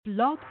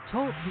Blog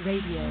Talk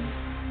Radio.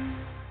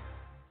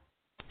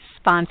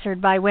 Sponsored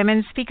by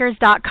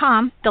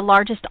WomenSpeakers.com, the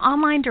largest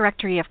online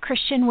directory of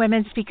Christian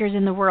women speakers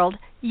in the world.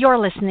 You're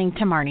listening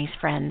to Marnie's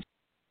Friends.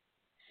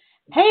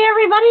 Hey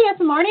everybody,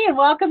 it's Marnie and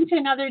welcome to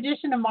another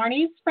edition of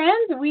Marnie's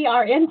Friends. We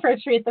are in for a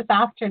treat this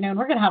afternoon.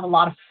 We're going to have a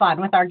lot of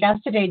fun with our guest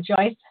today,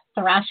 Joyce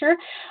Thrasher.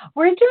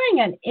 We're doing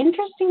an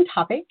interesting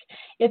topic.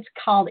 It's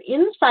called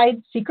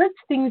Inside Secrets,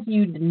 Things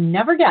You'd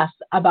Never Guess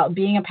About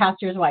Being a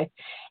Pastor's Wife.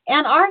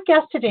 And our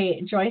guest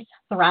today, Joyce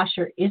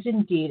Thrasher, is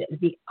indeed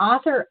the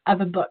author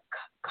of a book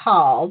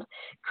called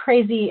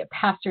Crazy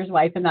Pastor's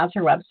Wife, and that's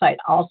her website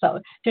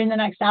also. During the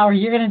next hour,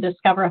 you're going to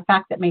discover a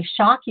fact that may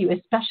shock you,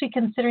 especially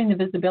considering the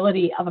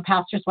visibility of a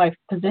pastor's wife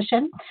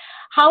position,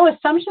 how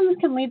assumptions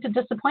can lead to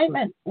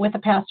disappointment with a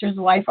pastor's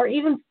wife or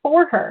even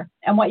for her,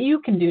 and what you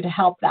can do to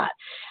help that.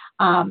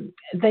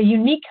 The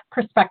unique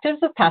perspectives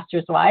of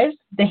pastors' wives,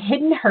 the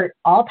hidden hurt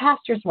all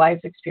pastors'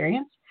 wives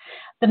experience,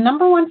 the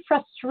number one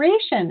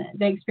frustration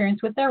they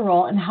experience with their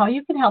role, and how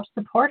you can help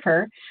support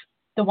her.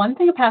 The one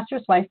thing a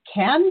pastor's wife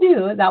can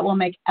do that will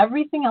make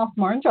everything else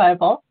more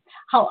enjoyable,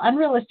 how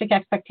unrealistic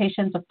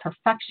expectations of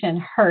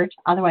perfection hurt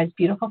otherwise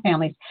beautiful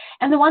families,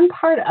 and the one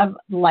part of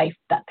life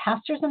that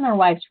pastors and their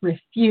wives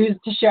refuse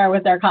to share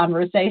with their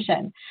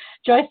conversation.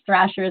 Joyce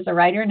Thrasher is a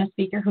writer and a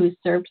speaker who's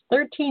served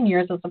 13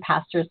 years as a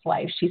pastor's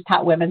wife. She's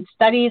taught women's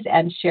studies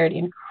and shared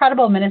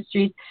incredible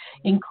ministries,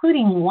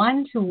 including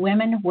one to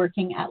women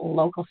working at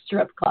local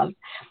strip clubs.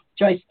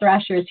 Joyce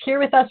Thrasher is here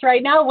with us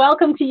right now.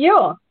 Welcome to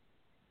you.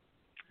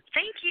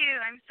 Thank you.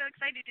 I'm so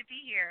excited to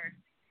be here.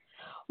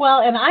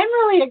 Well, and I'm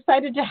really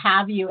excited to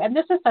have you. And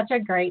this is such a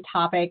great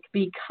topic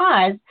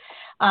because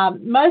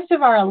most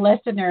of our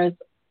listeners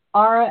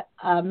are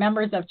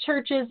members of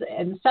churches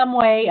in some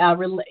way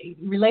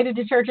related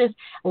to churches.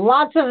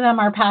 Lots of them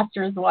are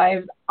pastors'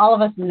 wives. All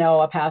of us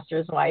know a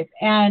pastor's wife.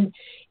 And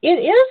it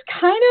is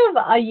kind of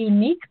a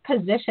unique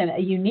position, a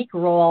unique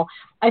role.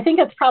 I think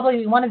it's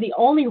probably one of the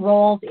only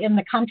roles in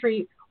the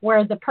country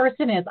where the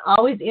person is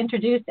always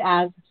introduced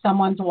as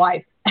someone's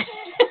wife.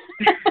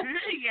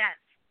 Yes.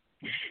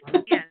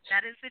 Yes,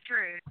 that is the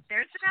truth.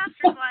 There's the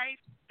pastor's wife.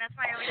 That's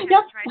why I always have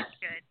to try to be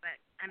good, but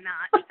I'm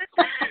not.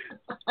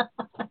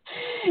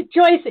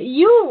 Joyce,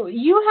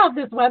 you have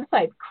this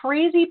website,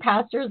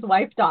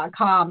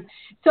 crazypastorswife.com.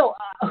 So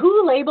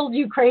who labeled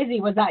you crazy?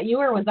 Was that you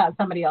or was that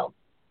somebody else?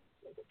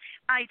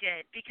 I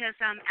did, because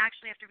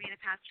actually after being a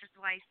pastor's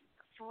wife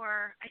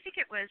for, I think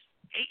it was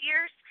 8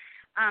 years,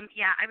 I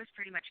was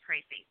pretty much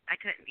crazy. I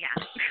couldn't,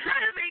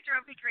 They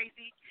drove me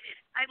crazy.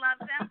 I love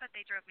them, but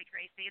they drove me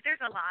crazy.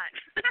 There's a lot.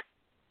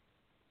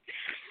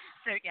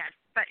 So, yes,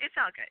 but it's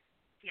all good.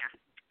 Yeah,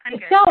 I'm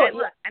good. So,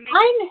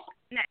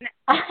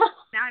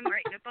 now I'm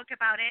writing a book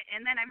about it,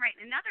 and then I'm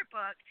writing another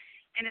book,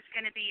 and it's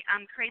going to be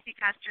Crazy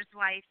Pastor's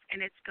Wife,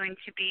 and it's going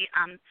to be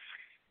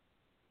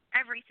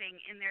everything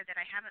in there that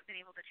I haven't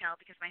been able to tell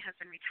because my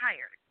husband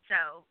retired.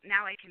 So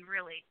now I can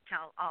really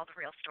tell all the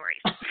real stories.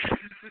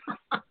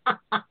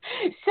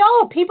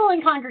 So people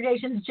in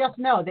congregations just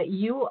know that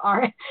you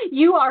are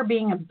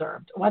being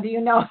observed, whether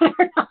you know it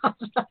or not.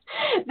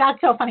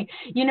 That's so funny.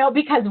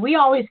 Because we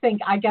always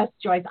think, I guess,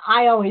 Joyce,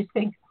 I always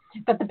think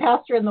that the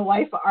pastor and the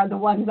wife are the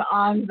ones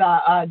on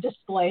the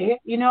display,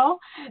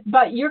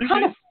 but you're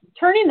kind of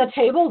turning the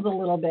tables a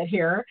little bit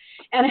here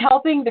and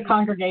helping the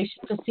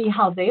congregation to see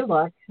how they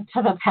look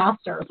to the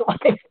pastor's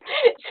wife.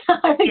 So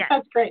I think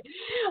that's great.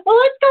 Well,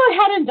 let's go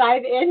ahead and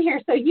dive in here.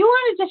 So you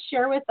wanted to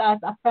share with us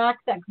a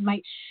fact that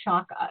might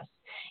shock us.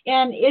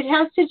 And it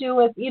has to do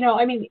with,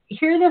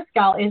 here this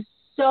gal is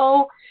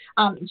so,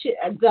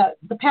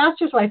 the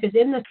pastor's wife is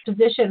in this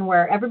position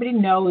where everybody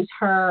knows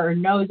her or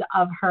knows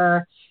of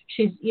her.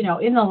 She's,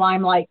 in the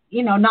limelight,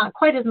 not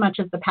quite as much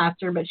as the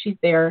pastor, but she's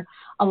there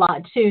a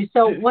lot too.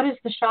 So what is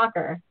the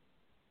shocker?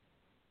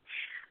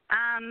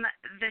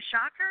 The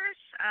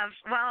shockers of,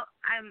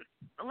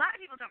 a lot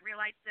of people don't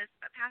realize this,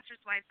 but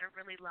pastors' wives are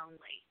really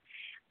lonely.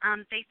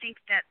 They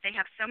think that they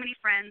have so many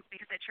friends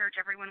because at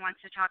church everyone wants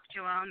to talk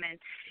to them, and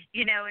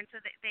and so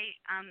they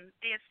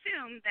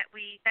assume that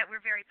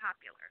we're very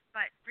popular,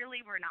 but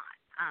really we're not.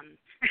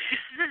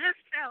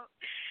 So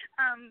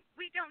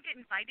we don't get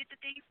invited to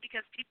things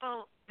because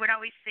people would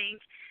always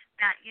think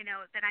that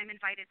that I'm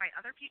invited by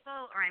other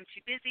people or I'm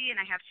too busy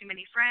and I have too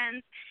many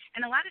friends.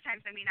 And a lot of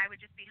times, I would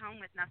just be home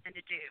with nothing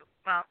to do.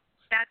 Well,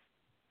 that's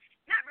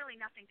not really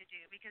nothing to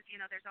do because,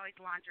 there's always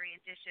laundry and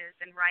dishes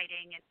and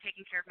writing and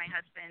taking care of my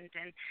husband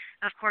and,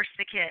 of course,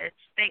 the kids.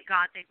 Thank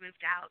God they've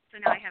moved out.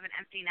 So now I have an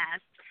empty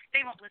nest.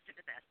 They won't listen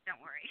to this. Don't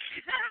worry.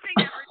 They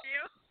never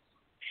do.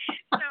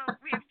 So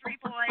we have 3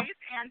 boys,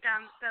 and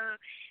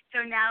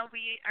so now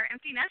we are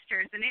empty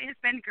nesters, and it has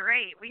been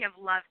great. We have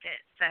loved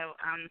it. So,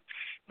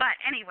 but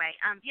anyway,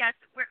 yes,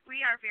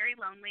 we are very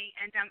lonely,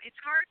 and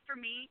it's hard for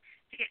me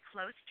to get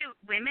close to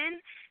women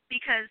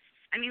because,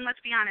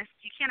 let's be honest,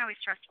 you can't always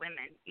trust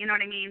women. You know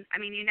what I mean?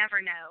 You never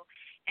know.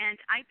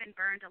 And I've been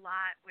burned a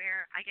lot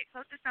where I get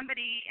close to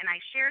somebody and I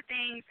share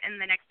things,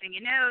 and the next thing you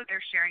know,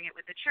 they're sharing it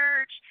with the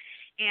church.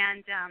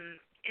 And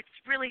it's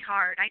really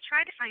hard. I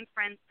try to find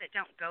friends that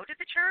don't go to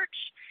the church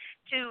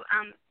to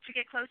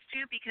get close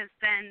to, because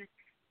then,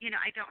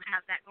 I don't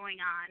have that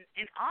going on.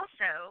 And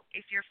also,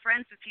 if you're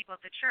friends with people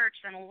at the church,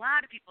 then a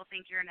lot of people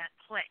think you're in a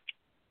clique.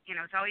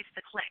 It's always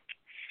the clique.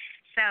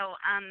 So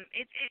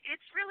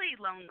it's really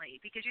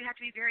lonely, because you have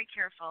to be very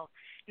careful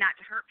not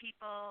to hurt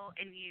people.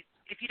 And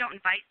if you don't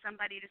invite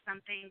somebody to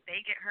something,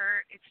 they get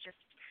hurt. It's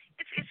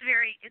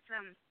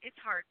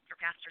hard for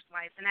pastors'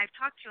 wives. And I've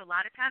talked to a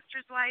lot of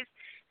pastors' wives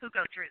who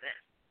go through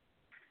this.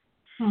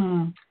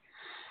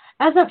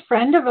 As a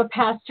friend of a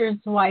pastor's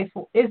wife,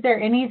 is there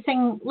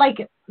anything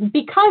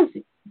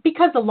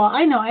because a lot,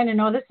 I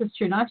know this is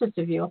true, not just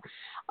of you,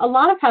 a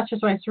lot of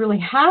pastors' wives really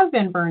have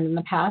been burned in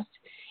the past.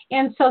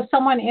 And so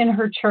someone in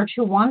her church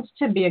who wants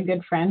to be a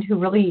good friend, who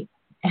really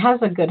has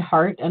a good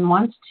heart and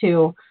wants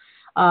to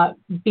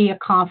be a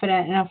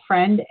confident and a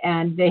friend,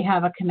 and they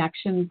have a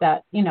connection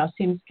that,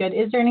 seems good.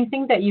 Is there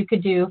anything that you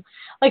could do?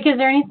 Is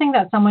there anything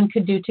that someone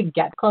could do to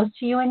get close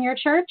to you in your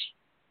church?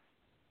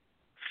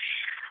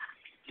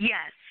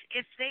 Yes.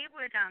 If they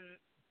would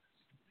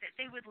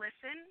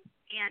listen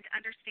and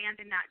understand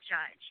and not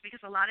judge,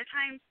 because a lot of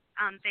times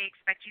they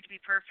expect you to be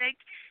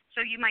perfect. So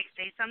you might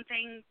say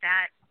something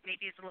that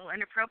maybe is a little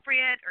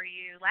inappropriate, or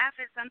you laugh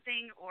at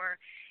something, or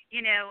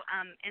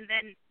and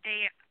then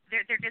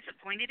they're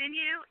disappointed in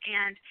you,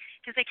 and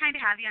because they kind of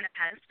have you on a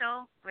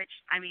pedestal, which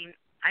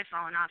I've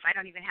fallen off. I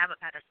don't even have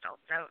a pedestal,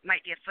 so it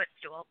might be a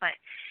footstool, but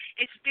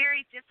it's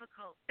very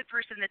difficult, the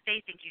person that they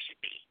think you should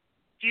be.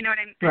 Do you know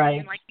what I mean?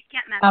 Right. You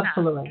can't mess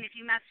Absolutely. up. And if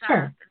you mess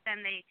Sure. up,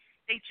 then they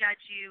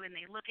judge you, and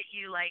they look at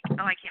you like,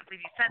 oh, I can't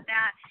believe you said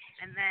that.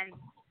 And then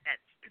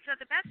so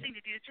the best thing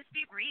to do is just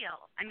be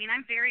real. I'm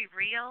very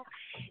real,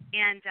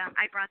 and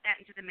I brought that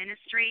into the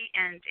ministry,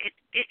 and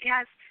it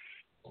has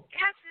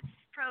its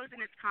pros and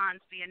its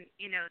cons, being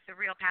the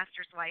real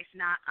pastor's wife,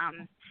 not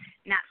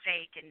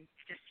fake and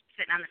just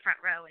sitting on the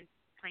front row and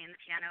playing the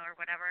piano or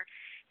whatever.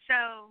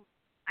 So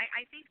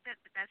I think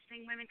that the best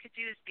thing women could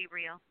do is be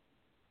real.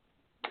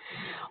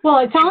 Well,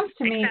 it sounds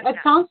to me like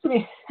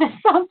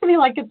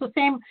it's the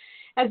same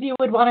as you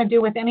would want to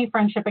do with any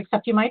friendship,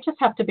 except you might just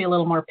have to be a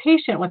little more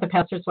patient with the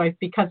pastor's wife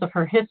because of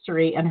her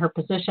history and her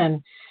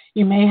position.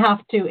 You may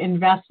have to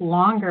invest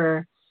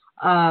longer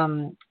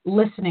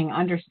listening,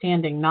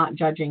 understanding, not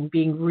judging,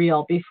 being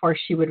real before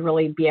she would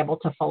really be able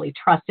to fully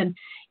trust, and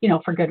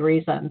for good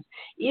reasons.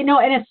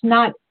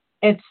 And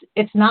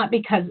it's not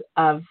because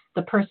of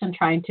the person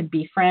trying to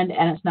befriend,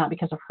 and it's not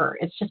because of her.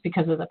 It's just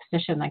because of the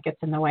position that gets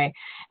in the way.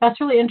 That's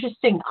really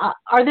interesting.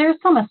 Are there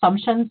some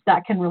assumptions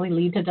that can really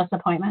lead to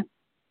disappointment?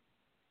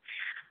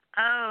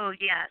 Oh,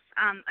 yes.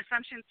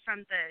 Assumptions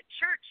from the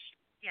church,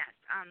 yes.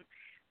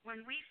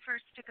 When we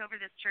first took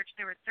over this church,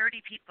 there were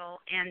 30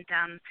 people, and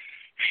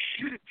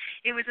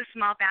it was a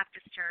small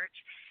Baptist church.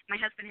 My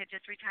husband had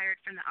just retired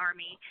from the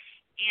Army,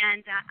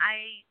 and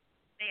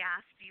they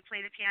asked, do you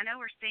play the piano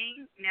or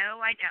sing?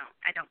 No, I don't.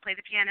 I don't play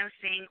the piano,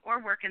 sing,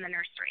 or work in the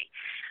nursery.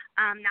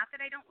 Not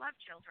that I don't love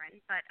children,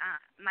 but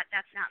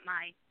that's not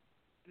my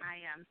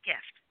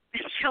gift,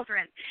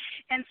 children.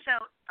 And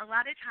so a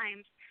lot of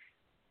times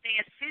they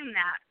assume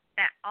that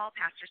all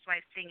pastors'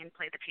 wives sing and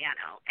play the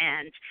piano,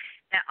 and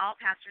that all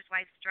pastors'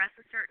 wives dress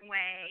a certain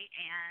way,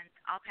 and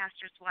all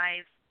pastors'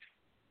 wives,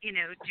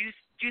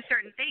 do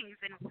certain things,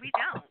 and we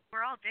don't.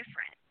 We're all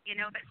different,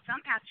 but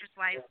some pastors'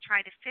 wives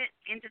try to fit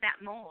into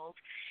that mold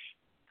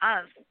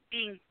of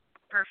being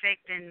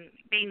perfect and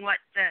being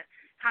what the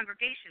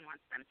congregation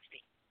wants them to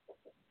be.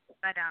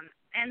 But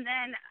and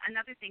then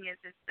another thing is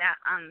that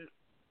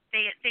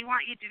they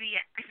want you to be.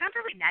 I sound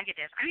really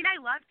negative. I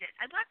loved it.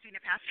 I loved being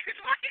a pastor's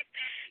wife,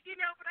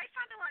 but I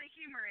found a lot of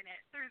humor in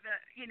it through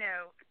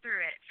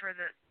it for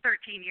the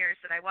 13 years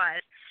that I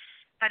was.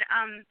 But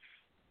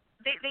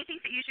they think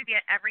that you should be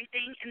at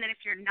everything, and then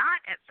if you're not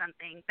at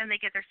something, then they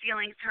get their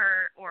feelings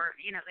hurt, or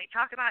they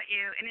talk about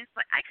you, and it's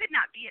like, I could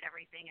not be at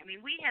everything.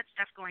 We had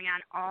stuff going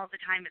on all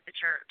the time at the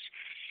church,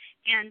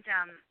 and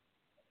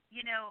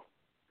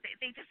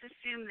they just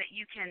assume that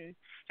you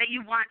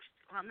want.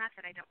 Well, not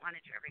that I don't want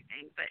to do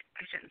everything, but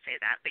I shouldn't say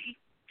that. But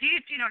do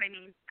you know what I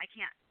mean? I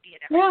can't be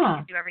at everything. Yeah.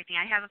 And do everything.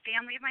 I have a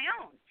family of my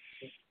own.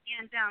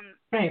 And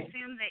right. they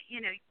assume that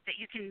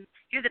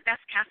you're the best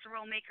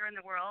casserole maker in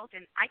the world,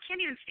 and I can't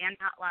even stand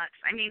potlucks.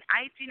 I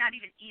do not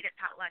even eat at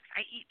potlucks.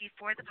 I eat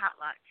before the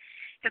potluck,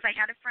 because I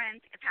had a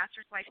friend, a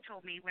pastor's wife,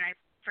 told me when I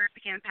first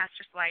became a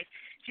pastor's wife.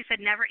 She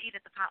said, never eat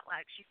at the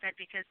potluck. She said,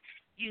 because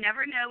you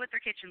never know what their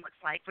kitchen looks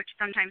like, which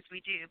sometimes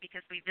we do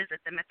because we visit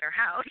them at their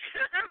house.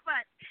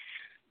 But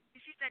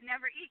she said,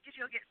 never eat because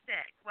you'll get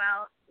sick.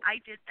 Well, I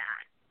did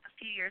that a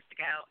few years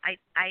ago.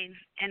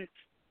 And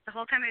the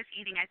whole time I was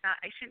eating, I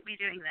thought, I shouldn't be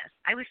doing this.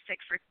 I was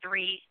sick for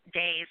 3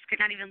 days, could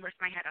not even lift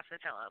my head off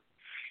the pillow.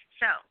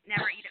 So,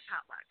 never eat at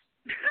potlucks.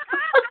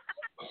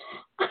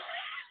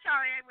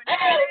 Sorry, I went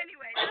there.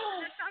 Anyway,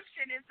 the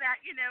assumption is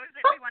that, is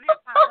that we want to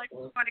have potlucks,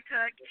 we want to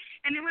cook.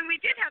 And then when we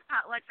did have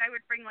potlucks, I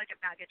would bring like a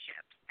bag of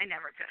chips. I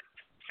never could.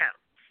 So,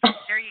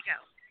 there you go.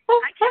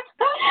 I can't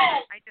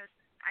cook. I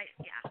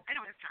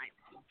don't have time.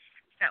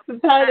 So,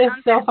 that is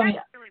so funny.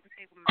 Really was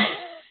able to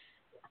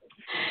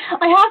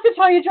I have to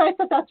tell you, Joyce,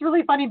 that that's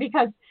really funny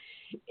because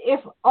if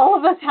all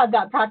of us had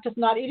that practice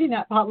not eating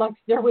at potlucks,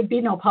 there would be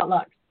no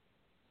potlucks.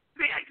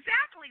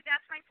 Exactly.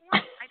 That's my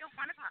point. I don't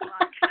want a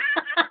potluck.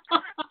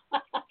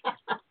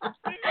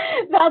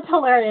 That's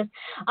hilarious.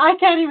 I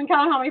can't even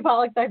count how many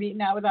potlucks I've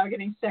eaten at without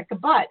getting sick,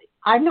 but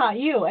I'm not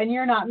you and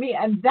you're not me,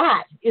 and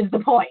that is the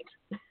point.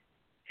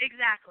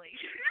 Exactly.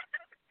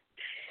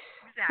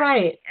 Exactly.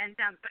 Right. And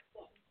but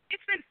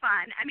it's been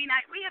fun. I mean,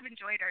 we have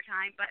enjoyed our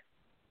time, but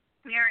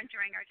we are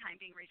enjoying our time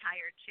being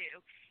retired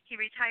too. He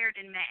retired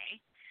in May,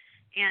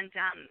 and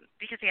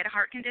because he had a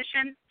heart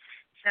condition,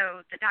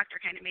 so the doctor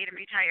kind of made him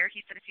retire.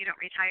 He said, if you don't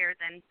retire,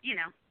 then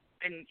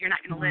then you're not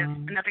going to live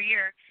another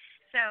year.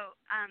 So,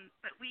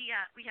 but we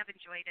have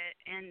enjoyed it,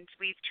 and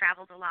we've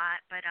traveled a lot.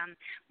 But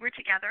we're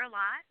together a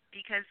lot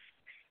because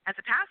as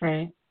a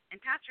pastor and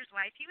pastor's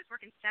wife, he was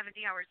working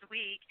 70 hours a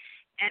week,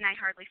 and I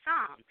hardly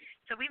saw him.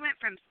 So we went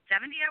from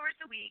 70 hours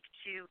a week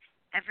to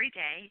every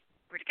day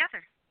we're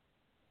together.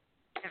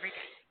 Every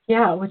day.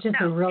 Yeah, which is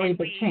a really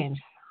big change.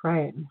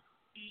 Right.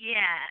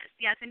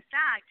 Yes. In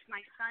fact,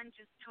 my son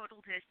just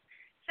totaled his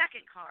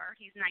second car.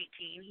 He's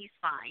 19. He's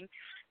fine.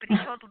 But he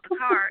totaled the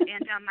car,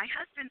 and my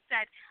husband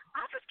said,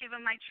 I'll just give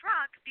him my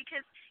truck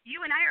because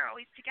you and I are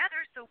always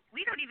together, so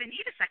we don't even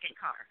need a second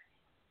car.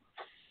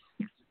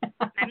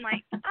 I'm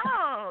like,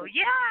 oh,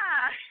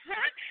 yeah.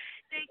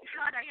 Thank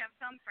God I have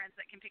some friends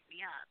that can pick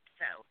me up,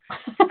 so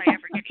if I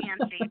ever get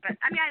antsy. But,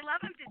 I mean, I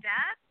love him to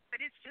death,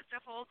 but it's just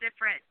a whole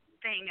different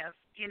thing of,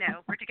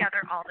 we're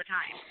together all the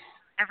time,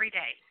 every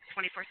day,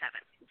 24/7.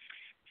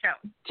 So,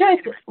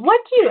 Joyce, what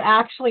do you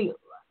actually,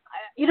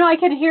 I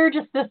can hear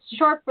just this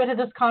short bit of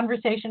this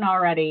conversation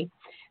already,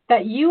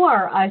 that you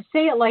are a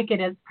say it like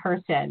it is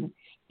person.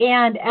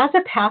 And as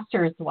a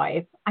pastor's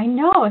wife, I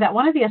know that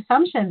one of the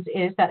assumptions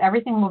is that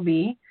everything will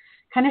be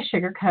kind of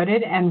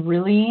sugar-coated and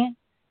really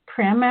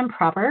prim and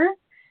proper.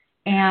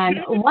 And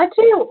what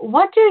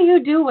do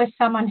you do with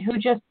someone who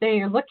just,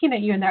 they're looking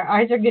at you and their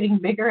eyes are getting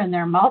bigger and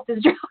their mouth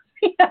is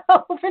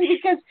open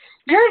because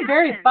you're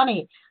very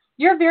funny.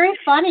 You're very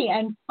funny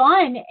and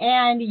fun,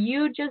 and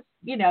you just,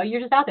 you're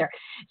just out there.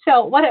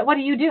 So what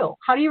do you do?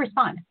 How do you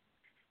respond?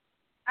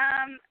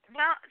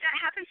 Well, that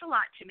happens a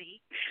lot to me.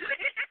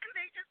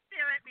 They just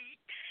stare at me.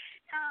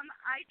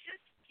 I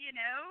just,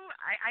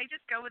 I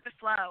just go with the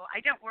flow. I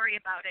don't worry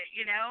about it,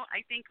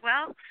 I think,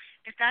 well,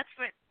 if that's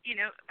what,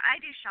 I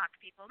do shock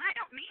people, and I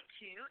don't mean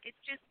to. It's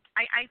just,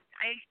 I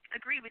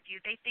agree with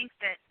you. They think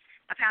that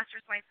a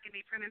pastor's wife can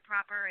be prim and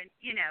proper and,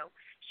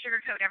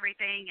 sugarcoat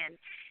everything,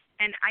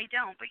 and I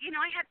don't. But,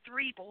 I had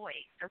 3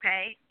 boys,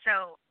 okay?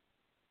 So,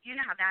 you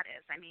know how that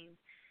is. I mean,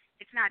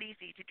 it's not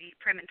easy to be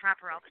prim and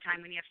proper all the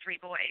time when you have 3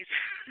 boys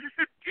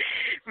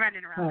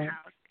running around the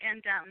house.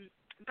 And,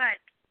 but,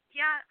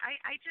 yeah,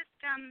 I just,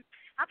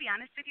 I'll be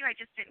honest with you, I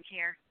just didn't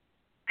care.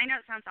 I know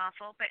it sounds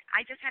awful, but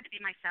I just had to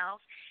be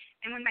myself.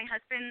 And when my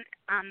husband,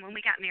 when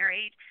we got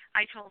married,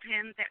 I told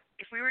him that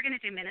if we were going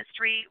to do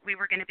ministry, we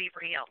were going to be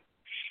real.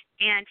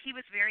 And he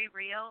was very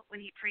real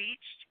when he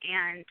preached,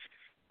 and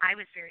I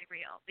was very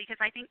real,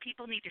 because I think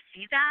people need to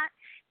see that,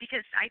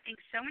 because I think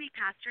so many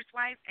pastors'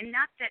 wives, and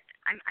not that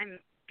I'm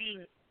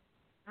being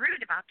rude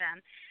about them,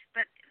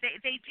 but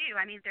they do.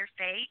 I mean, they're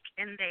fake,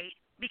 and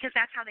because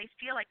that's how they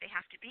feel like they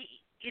have to be.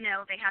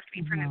 They have to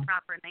be prim and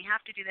proper, and they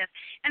have to do this,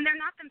 and they're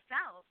not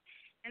themselves,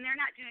 and they're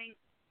not doing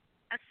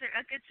a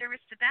good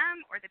service to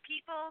them or the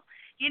people.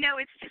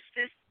 It's just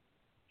this,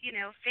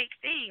 fake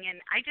thing, and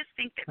I just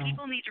think that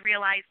people need to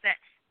realize that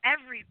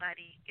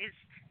everybody is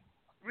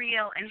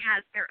real and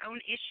has their own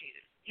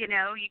issues. You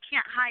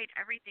can't hide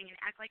everything and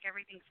act like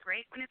everything's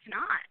great when it's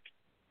not.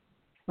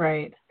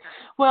 Right.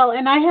 Well,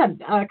 and I had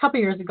a couple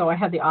of years ago, I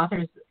had the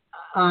authors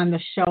on the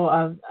show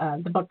of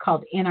the book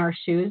called In Our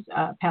Shoes,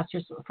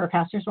 Pastors for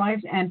Pastors'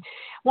 Wives. And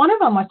one of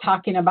them was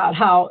talking about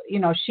how,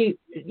 you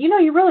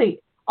really,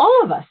 all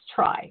of us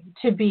try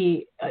to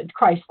be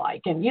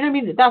Christ-like. And,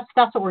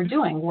 that's what we're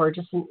doing. We're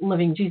just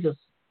living Jesus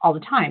all the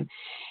time.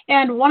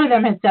 And one of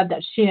them had said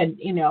that she had,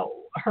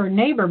 her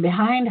neighbor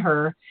behind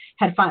her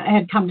had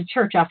come to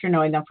church after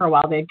knowing them for a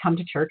while. They had come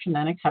to church and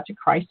then accepted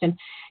Christ. And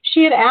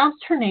she had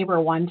asked her neighbor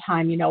one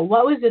time,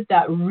 what was it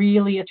that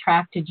really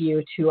attracted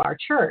you to our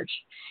church?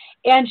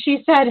 And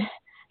she said,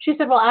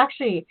 well,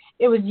 actually,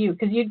 it was you,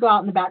 because you'd go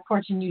out in the back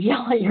porch and you'd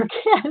yell at your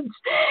kids.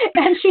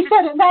 And she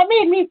said, and that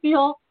made me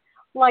feel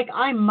like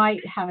I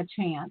might have a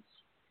chance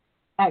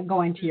at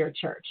going to your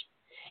church.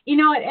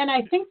 And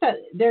I think that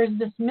there's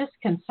this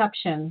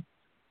misconception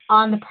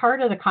on the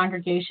part of the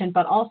congregation,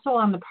 but also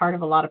on the part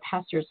of a lot of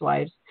pastors'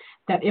 wives,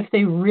 that if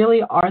they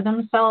really are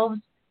themselves,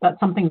 that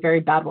something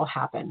very bad will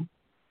happen.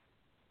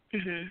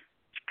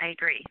 I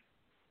agree.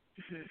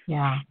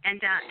 Yeah. And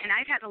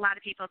I've had a lot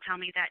of people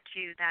tell me that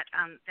too, that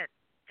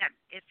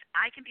if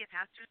I can be a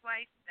pastor's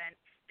wife, then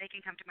they can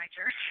come to my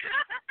church.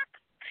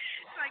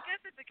 So I guess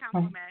it's a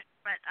compliment,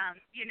 but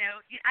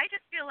I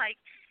just feel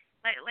like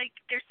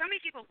there's so many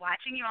people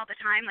watching you all the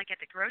time, like at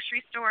the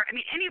grocery store. I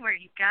mean, anywhere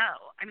you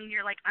go. I mean,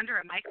 you're like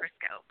under a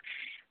microscope.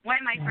 One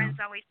of my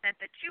friends always said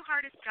the 2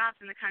 hardest jobs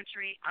in the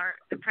country are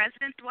the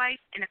president's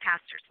wife and a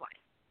pastor's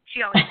wife.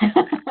 She always says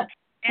that.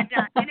 And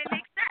it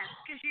makes sense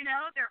because,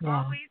 they're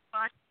Yeah. always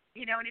watching,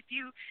 and if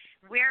you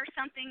wear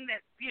something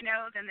that,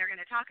 then they're going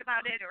to talk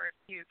about it, or if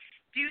you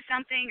do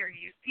something or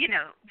you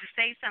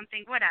say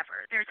something,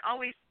 whatever. There's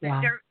always,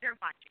 they're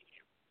watching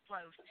you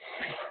close.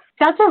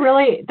 That's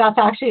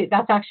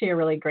actually a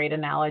really great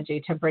analogy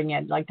to bring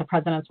in, like the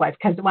president's wife,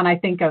 because when I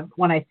think of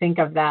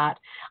that,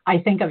 I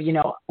think of,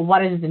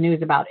 what is the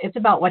news about? It's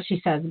about what she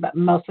says, but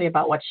mostly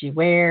about what she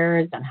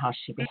wears and how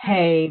she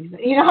behaves.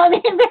 You know what I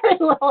mean? Very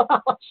little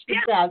about what she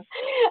says.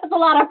 It's a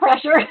lot of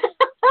pressure.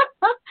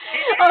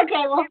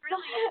 Okay, well, it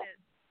really is.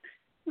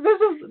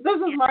 This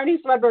is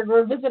Marnie Swedberg.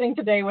 We're visiting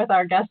today with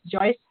our guest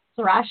Joyce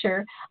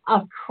Thrasher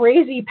of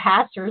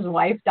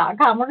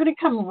crazypastorswife.com. We're going to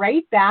come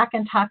right back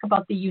and talk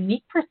about the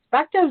unique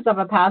perspectives of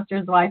a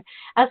pastor's wife,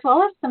 as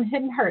well as some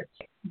hidden hurts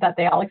that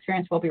they all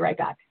experience. We'll be right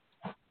back.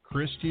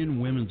 Christian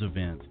Women's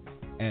Event.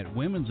 At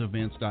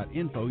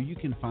womensevents.info, you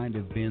can find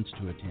events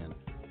to attend.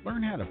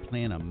 Learn how to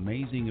plan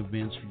amazing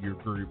events for your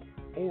group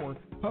or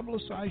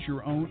publicize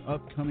your own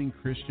upcoming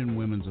Christian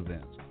women's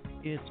events.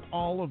 It's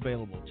all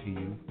available to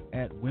you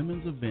at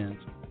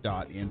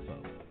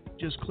womensevents.info.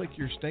 Just click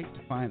your state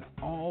to find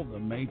all the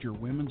major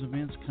women's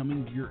events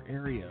coming to your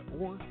area,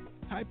 or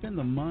type in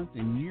the month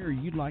and year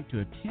you'd like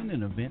to attend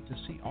an event to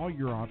see all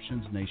your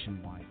options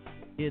nationwide.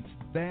 It's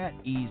that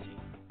easy.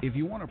 If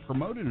you want to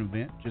promote an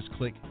event, just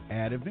click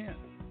Add Event.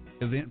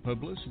 Event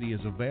publicity is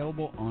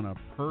available on a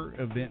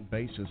per-event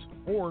basis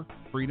or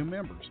free to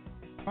members.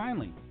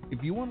 Finally,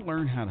 if you want to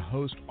learn how to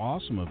host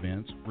awesome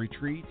events,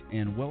 retreats,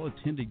 and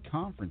well-attended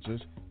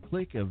conferences,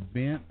 click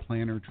Event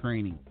Planner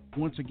Training.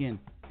 Once again,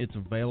 it's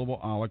available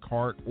a la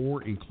carte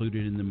or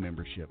included in the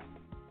membership.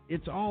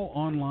 It's all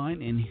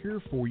online and here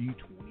for you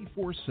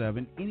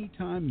 24/7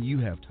 anytime you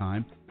have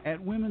time at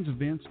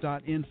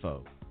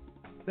womensevents.info.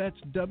 That's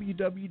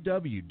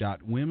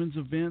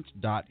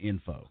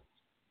www.womensevents.info.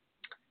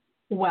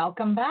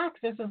 Welcome back.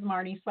 This is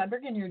Marnie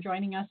Swedberg, and you're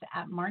joining us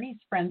at Marnie's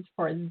Friends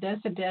for this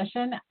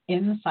edition,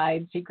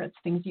 Inside Secrets,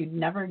 Things You'd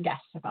Never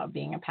Guess About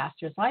Being a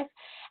Pastor's Wife.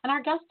 And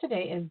our guest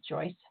today is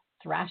Joyce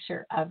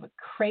Thrasher of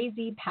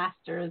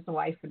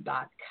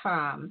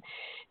crazypastorswife.com.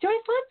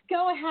 Joyce, let's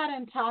go ahead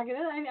and talk.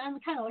 I'm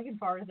kind of looking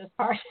forward to this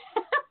part.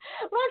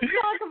 Let's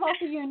talk about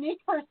the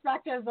unique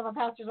perspectives of a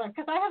pastor's wife,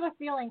 because I have a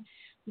feeling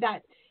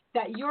that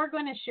you're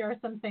going to share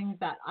some things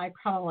that I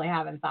probably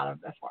haven't thought of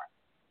before.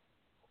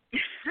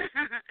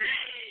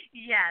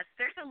 Yes,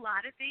 there's a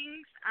lot of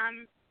things.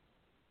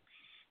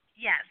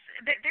 Yes,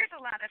 there's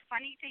a lot of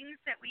funny things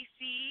that we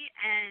see,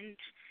 and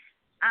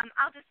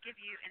I'll just give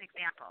you an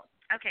example.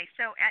 Okay,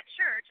 so at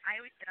church, I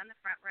always sit on the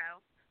front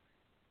row,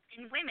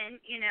 and women,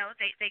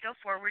 they go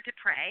forward to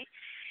pray,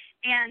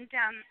 and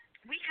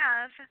we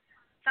have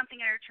something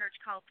at our church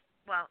called,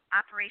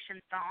 Operation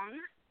Thong,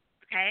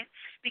 okay?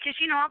 Because,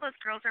 all those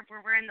girls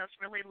were wearing those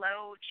really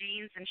low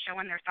jeans and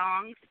showing their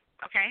thongs,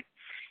 okay?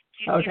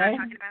 Do you know what I'm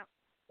talking about?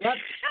 Yep.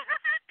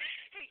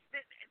 Hey,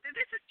 this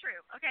is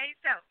true, okay?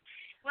 So,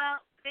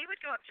 they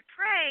would go up to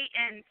pray,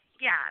 and,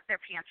 their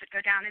pants would go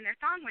down and their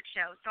thong would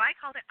show. So I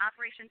called it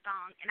Operation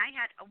Thong, and I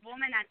had a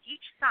woman on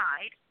each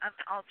side of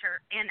the altar,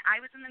 and I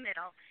was in the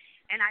middle,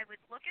 and I would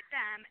look at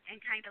them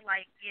and kind of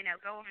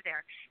go over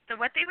there. So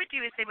what they would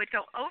do is they would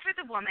go over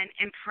the woman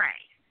and pray,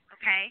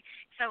 okay?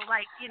 So,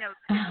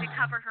 to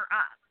cover her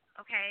up,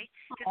 okay?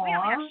 Because we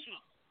don't have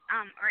sheets.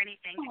 Or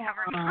anything to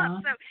cover them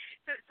up. So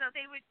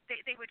they would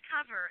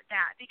cover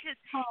that because,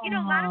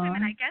 a lot of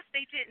women, I guess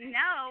they didn't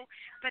know,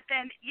 but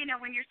then,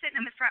 when you're sitting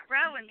in the front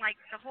row and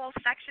the whole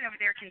section over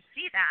there can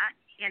see that,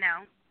 then,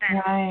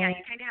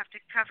 you kind of have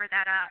to cover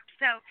that up.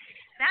 So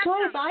that's,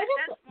 Joyce,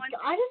 that's one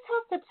thing. I just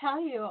have to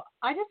tell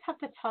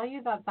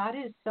you that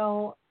is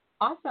so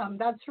awesome.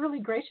 That's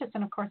really gracious. And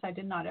of course, I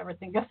did not ever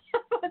think of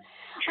that.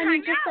 I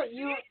mean, just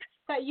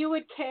that you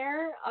would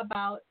care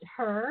about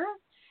her,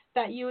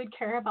 that you would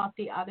care about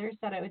the others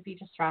that it would be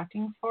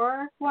distracting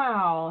for.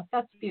 Wow,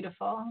 that's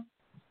beautiful.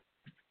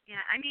 Yeah,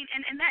 I mean,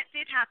 and that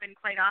did happen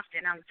quite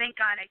often. Thank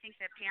God, I think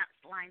the pants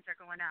lines are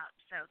going up,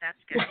 so that's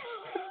good.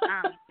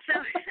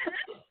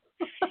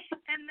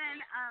 And then,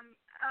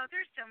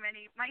 there's so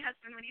many. My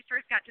husband, when he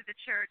first got to the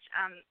church,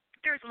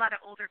 there was a lot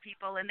of older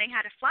people, and they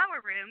had a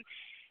flower room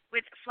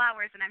with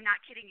flowers, and I'm not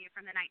kidding you,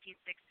 from the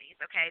 1960s,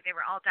 okay? They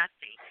were all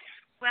dusty.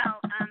 Well,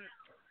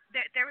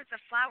 there was a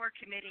flower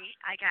committee,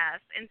 I guess,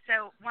 and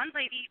so one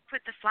lady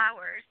put the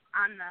flowers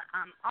on the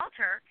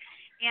altar,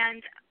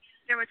 and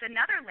there was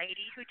another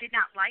lady who did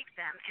not like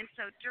them, and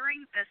so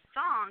during the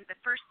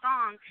first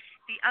song,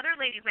 the other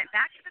lady went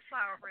back to the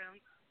flower room,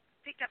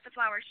 picked up the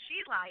flowers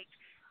she liked,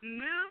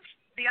 moved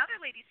the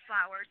other lady's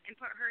flowers, and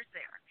put hers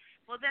there.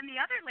 Well, then the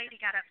other lady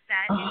got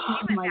upset, and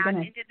she went back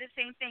and did the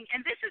same thing,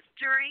 and this is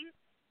during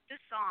the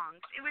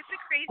songs. It was the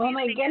craziest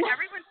thing, and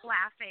everyone's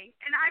laughing,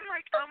 and I'm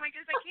like, oh my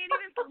goodness, I can't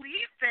even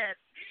believe this.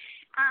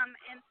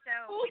 And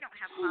so we don't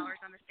have flowers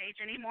on the stage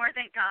anymore,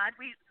 thank God.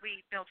 We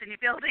built a new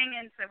building,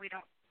 and so we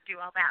don't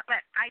do all that.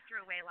 But I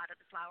threw away a lot of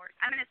the flowers.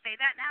 I'm going to say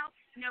that now.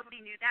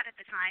 Nobody knew that at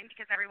the time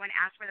because everyone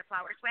asked where the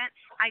flowers went.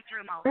 I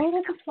threw them all Where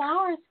away. did the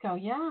flowers go?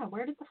 Yeah,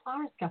 where did the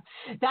flowers go?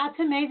 That's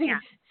amazing.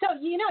 Yeah. So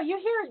you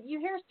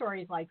hear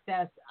stories like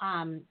this,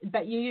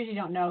 but you usually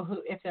don't know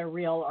if they're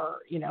real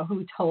or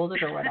who told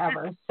it or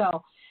whatever.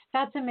 So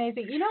that's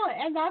amazing.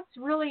 And that's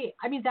really,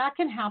 that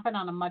can happen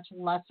on a much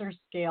lesser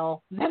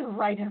scale than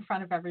right in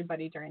front of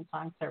everybody during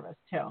song service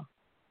too.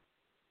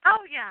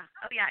 Oh yeah,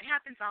 it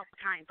happens all the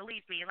time.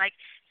 Believe me, like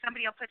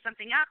somebody will put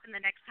something up, and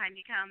the next time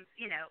you come,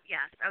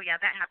 yes, oh yeah,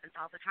 that happens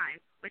all the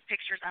time with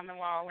pictures on the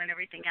wall and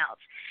everything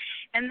else.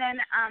 And then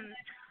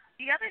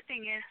the other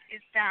thing is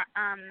that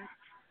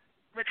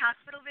with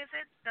hospital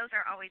visits, those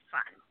are always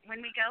fun.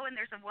 When we go and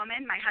there's a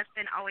woman, my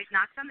husband always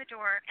knocks on the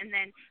door, and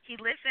then he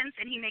listens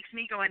and he makes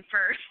me go in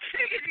first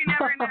because you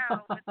never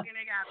know what's going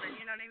to happen.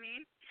 You know what I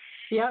mean?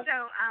 Yeah.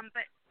 So,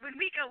 but when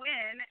we go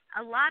in,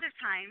 a lot of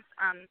times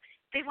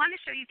they want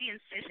to show you the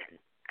incision.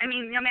 I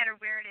mean, no matter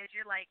where it is,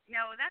 you're like,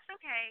 no, that's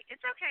okay.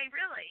 It's okay,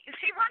 really.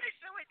 They want to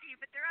show it to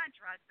you, but they're on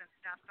drugs and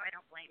stuff, so I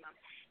don't blame them.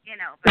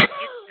 But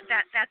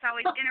that's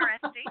always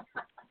interesting.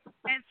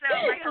 And so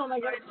my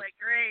husband's always like,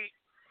 great.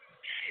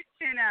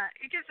 And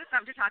it gives us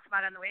something to talk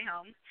about on the way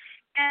home.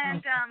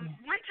 And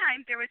one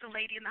time there was a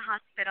lady in the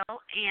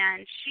hospital,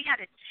 and she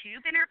had a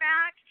tube in her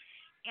back.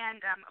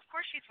 And, of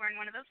course, she's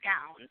wearing one of those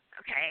gowns,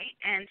 okay?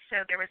 And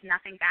so there was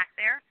nothing back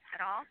there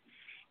at all.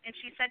 And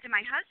she said to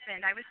my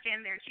husband, I was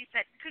standing there, and she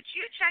said, could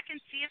you check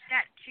and see if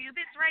that tube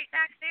is right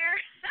back there?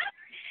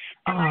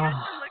 And my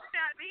husband looked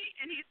at me,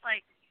 and he's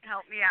like,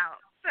 help me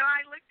out. So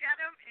I looked at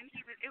him, and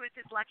it was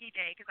his lucky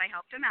day because I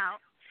helped him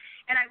out.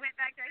 And I went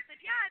back there. I said,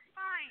 yeah, it's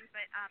fine.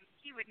 But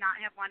he would not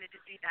have wanted to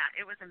see that.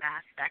 It was a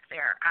mess back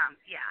there.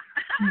 Yeah.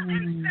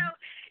 And so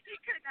he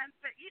couldn't.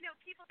 But,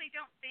 people, they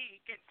don't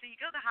think. And so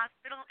you go to the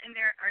hospital, and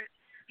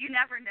you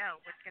never know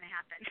what's going to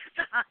happen at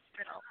the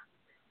hospital.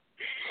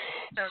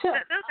 So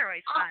those are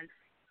always fun.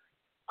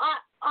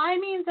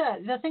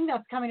 The thing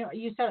that's coming,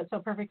 you said it so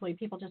perfectly,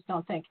 people just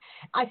don't think.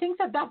 I think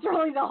that's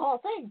really the whole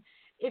thing.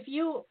 If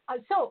you,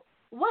 so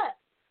what,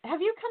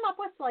 have you come up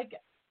with like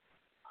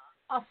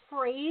a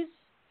phrase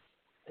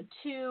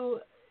to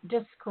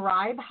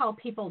describe how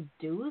people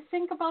do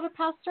think about a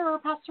pastor or a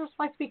pastor's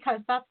wife? Because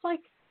that's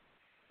like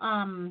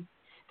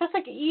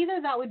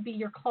either that would be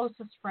your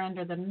closest friend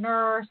or the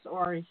nurse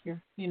or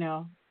your,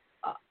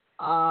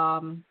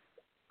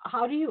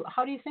 how do you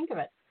think of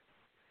it?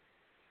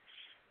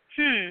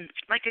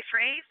 Like a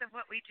phrase of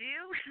what we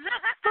do?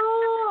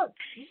 Oh,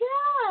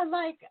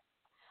 yeah,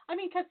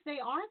 because they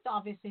aren't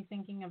obviously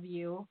thinking of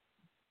you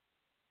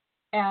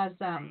as,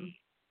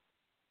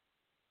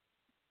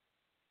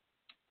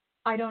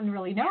 I don't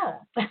really know.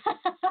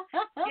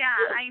 Yeah,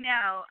 I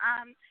know.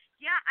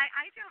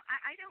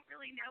 I don't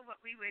really know what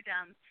we would,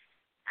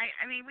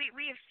 I mean,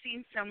 we have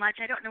seen so much.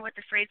 I don't know what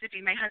the phrase would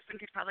be. My husband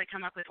could probably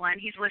come up with one.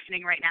 He's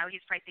listening right now.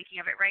 He's probably thinking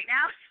of it right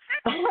now.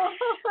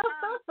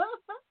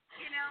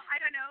 I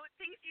don't know.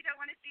 Things you don't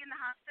want to see in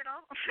the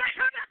hospital. I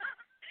don't know.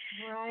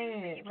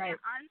 Right, Things that you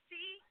can't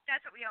unsee.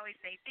 That's what we always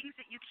say. Things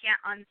that you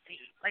can't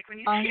unsee. Like when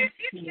you see it,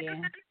 you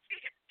can't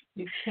unsee it.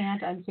 You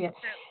can't unsee it.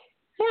 So,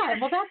 yeah,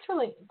 well, that's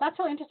really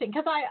interesting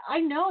because I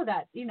know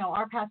that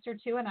our pastor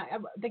too, and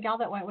the gal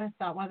that went with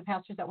one of the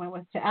pastors that went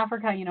with to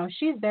Africa,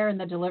 she's there in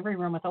the delivery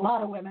room with a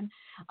lot of women.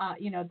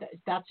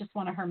 That's just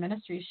one of her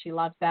ministries. She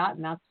loves that,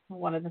 and that's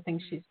one of the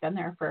things she's been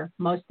there for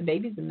most of the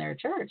babies in their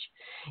church.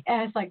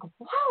 And it's like,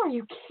 wow, are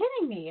you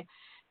kidding me?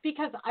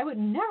 Because I would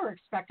never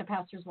expect a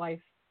pastor's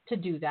wife to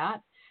do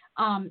that.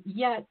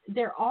 Yet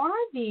there are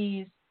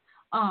these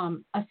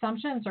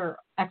assumptions or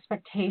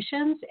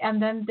expectations, and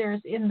then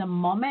there's in the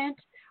moment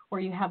where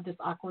you have this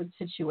awkward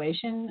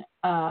situation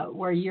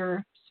where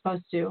you're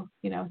supposed to,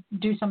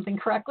 do something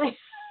correctly.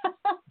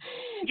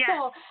 Yes.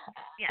 So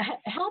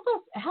help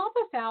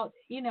us out.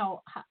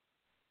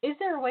 Is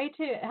there a way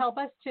to help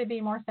us to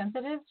be more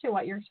sensitive to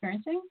what you're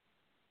experiencing?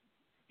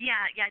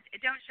 Yeah.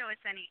 Don't show us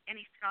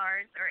any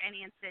scars or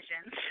any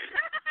incisions.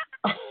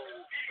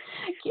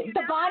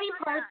 The body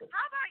parts.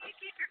 How about you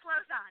keep your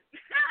clothes on?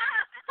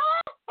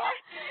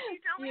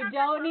 You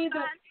don't need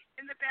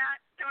in the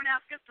back. Don't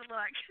ask us to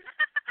look.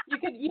 You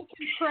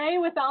can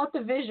pray without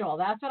the visual.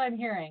 That's what I'm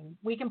hearing.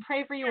 We can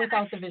pray for you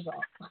without the visual.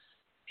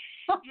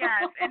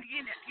 Yes, and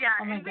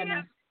Oh my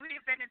goodness. We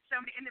have been in so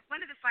many. And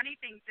one of the funny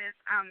things is,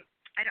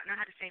 I don't know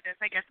how to say this.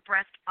 I guess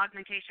breast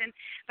augmentation,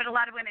 but a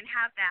lot of women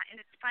have that, and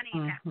it's funny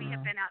that we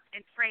have been up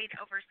and prayed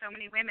over so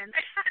many women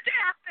that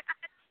have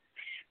that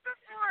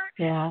before.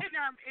 Yeah. And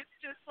it's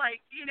just like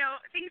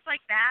things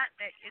like that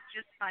it's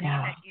just funny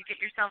that you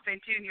get yourself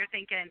into, and you're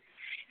thinking.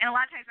 And a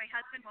lot of times my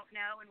husband won't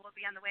know, and we'll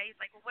be on the way. He's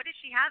like, well, what is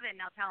she having?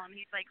 And I'll tell him.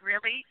 He's like,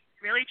 really,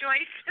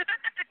 Joyce?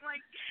 I'm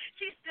like,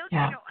 she's still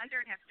going to go under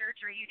and have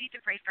surgery. You need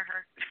to pray for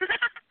her.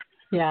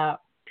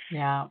 Yeah.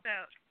 So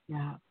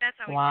that's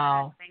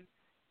always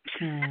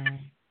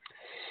interesting.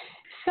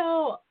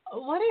 So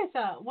what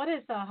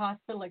is a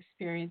hospital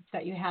experience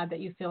that you had that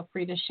you feel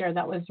free to share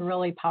that was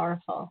really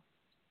powerful?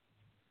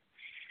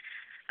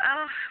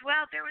 Oh,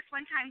 well, there was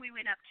one time we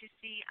went up to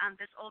see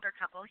this older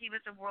couple. He was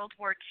a World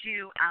War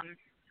II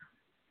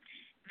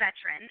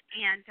veteran,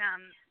 and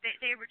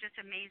they were just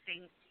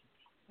amazing.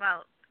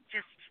 Well,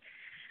 just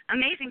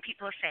amazing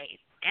people of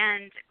faith.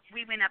 And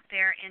we went up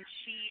there, and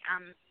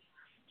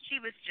she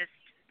was just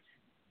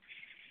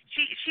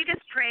she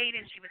just prayed,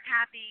 and she was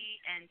happy.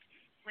 And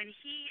when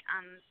he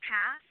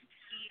passed,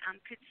 he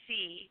could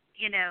see,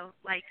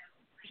 like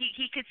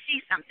he could see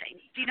something.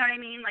 Do you know what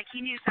I mean? Like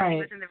he knew something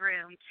was in the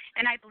room,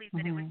 and I believe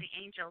that it was the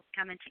angels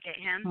coming to get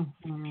him.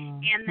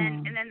 And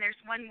then there's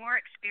one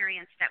more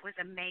experience that was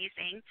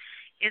amazing.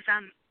 Is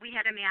we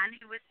had a man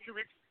who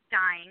was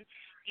dying,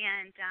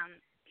 and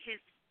his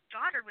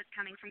daughter was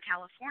coming from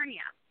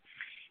California,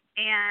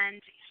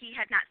 and he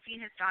had not seen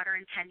his daughter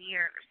in 10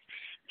 years.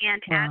 And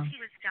as he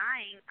was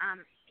dying,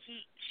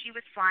 she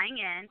was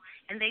flying in,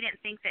 and they didn't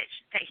think that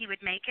he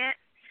would make it.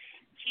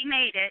 He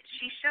made it.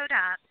 She showed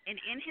up, and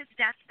in his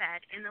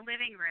deathbed in the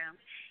living room,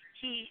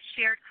 he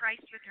shared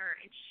Christ with her,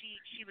 and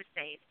she was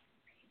saved.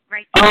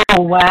 Right there.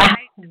 Oh, wow.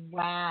 Right?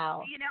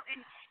 Wow.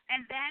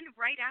 And then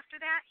right after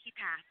that, he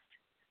passed.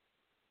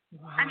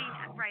 Wow. I mean,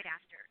 right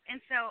after. And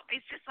so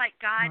it's just like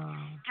God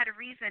had a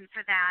reason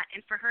for that,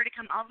 and for her to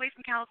come all the way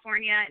from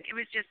California, and it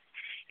was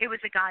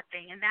a God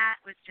thing, and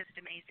that was just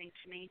amazing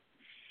to me.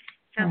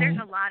 So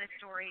there's a lot of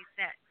stories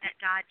that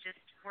God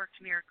just worked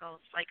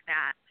miracles like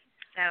that.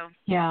 So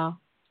yeah.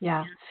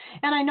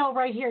 And I know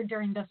right here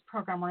during this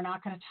program, we're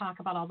not going to talk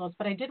about all those,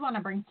 but I did want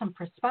to bring some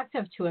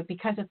perspective to it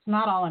because it's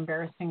not all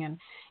embarrassing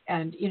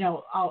and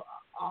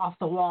off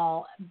the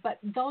wall, but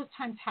those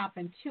times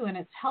happen too. And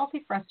it's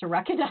healthy for us to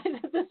recognize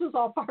that this is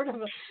all part of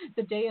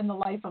the day in the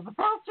life of a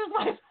pastor's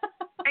wife.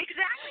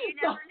 Exactly. You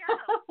never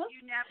know.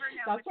 You never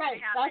know what's going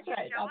to happen. That's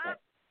right. Show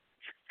up.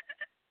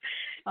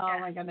 Oh,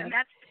 my goodness. And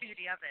that's the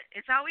beauty of it.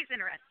 It's always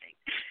interesting.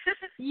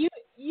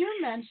 You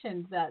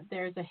mentioned that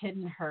there's a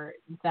hidden hurt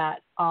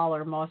that all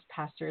or most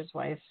pastors'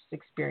 wives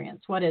experience.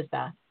 What is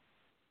that?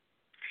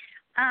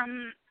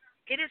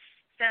 It is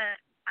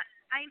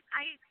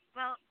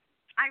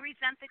I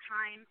resent the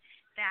time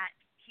that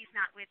he's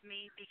not with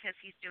me because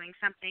he's doing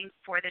something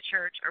for the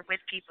church or with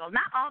people.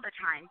 Not all the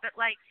time, but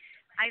like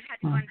I've had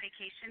to go on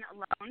vacation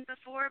alone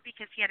before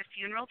because he had a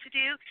funeral to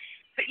do.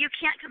 But you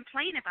can't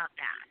complain about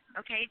that,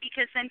 okay?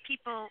 Because then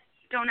people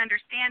don't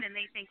understand and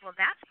they think, well,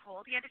 that's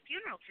cold. He had a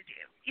funeral to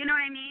do. You know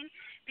what I mean?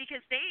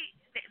 Because they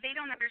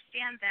don't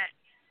understand that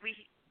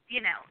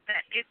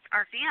that it's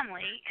our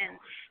family, and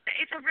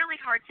it's a really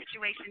hard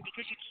situation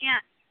because you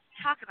can't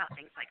talk about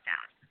things like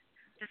that.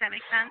 Does that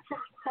make sense?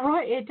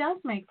 Right. It does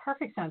make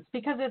perfect sense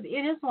because it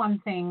is one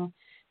thing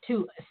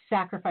to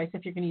sacrifice,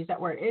 if you're going to use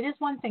that word. It is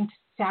one thing to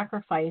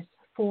sacrifice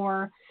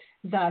for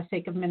the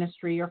sake of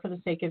ministry or for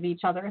the sake of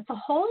each other. It's a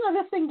whole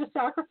other thing to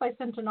sacrifice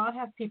and to not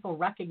have people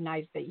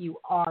recognize that you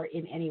are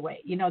in any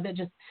way.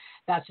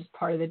 That's just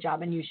part of the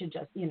job, and you should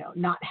just,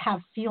 not have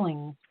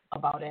feelings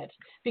about it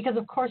because,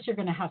 of course, you're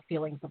going to have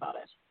feelings about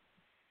it.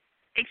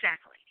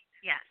 Exactly.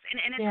 Yes.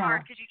 And it's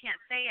hard because you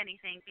can't say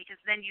anything because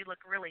then you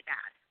look really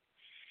bad.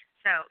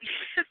 So you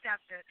just have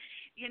to,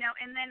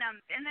 and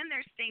then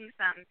there's things,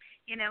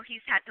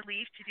 he's had to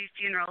leave to do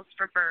funerals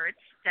for birds,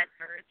 dead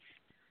birds.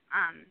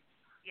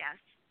 Yes,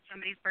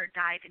 somebody's bird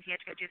died and he had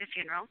to go do the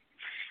funeral.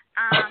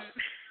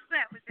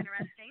 That was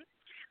interesting.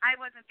 I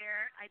wasn't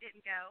there. I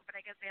didn't go, but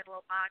I guess they had a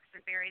little box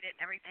and buried it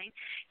and everything.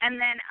 And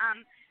then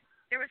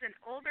there was an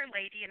older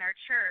lady in our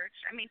church.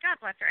 I mean,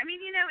 God bless her. I mean,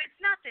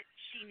 it's not that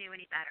she knew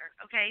any better,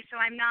 okay? So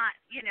I'm not,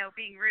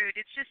 being rude.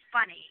 It's just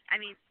funny. I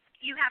mean,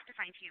 you have to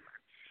find humor.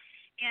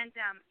 And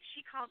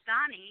she called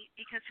Donnie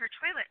because her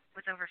toilet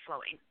was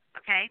overflowing,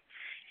 okay?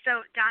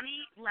 So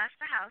Donnie left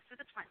the house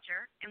with a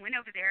plunger and went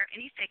over there,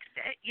 and he fixed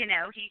it. He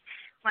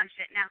plunged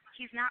it. Now,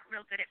 he's not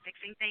real good at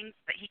fixing things,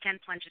 but he can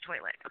plunge a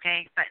toilet,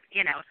 okay? But,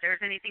 if there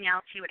was anything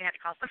else, he would have had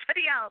to call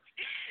somebody else.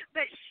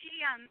 But she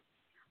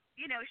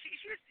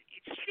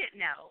didn't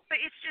know.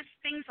 But it's just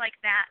things like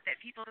that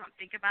people don't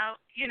think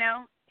about,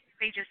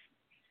 They just,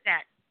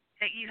 that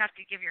you have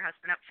to give your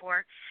husband up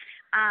for.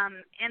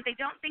 And they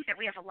don't think that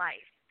we have a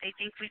life. They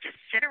think we just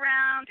sit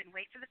around and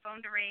wait for the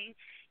phone to ring,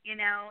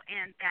 and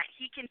that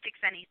he can fix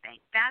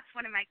anything. That's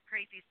one of my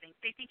craziest things.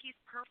 They think he's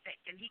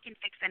perfect and he can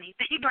fix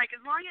anything. Like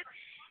as long as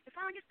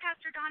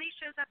Pastor Donnie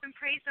shows up and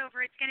prays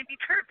over, it's going to be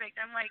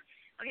perfect. I'm like,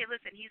 okay,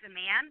 listen, he's a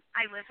man.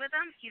 I live with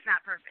him. He's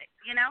not perfect.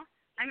 I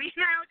mean,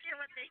 I don't care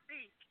what they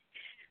think.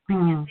 I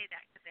can't say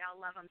that because they all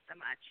love him so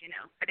much,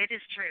 But it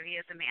is true. He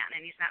is a man,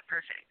 and he's not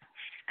perfect.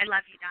 I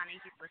love you,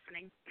 Donnie. He's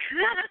listening.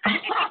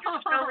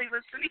 He's totally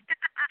listening.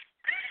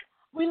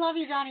 We love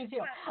you, Donnie, too.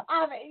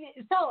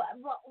 So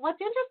what's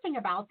interesting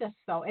about this,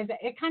 though, is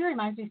it kind of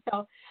reminds me,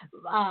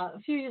 a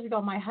few years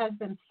ago, my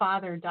husband's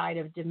father died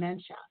of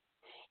dementia.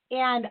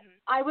 And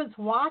I was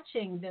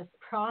watching this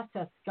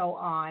process go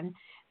on,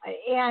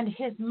 and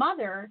his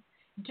mother,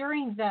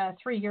 during the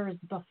 3 years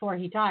before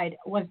he died,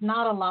 was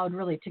not allowed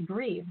really to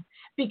grieve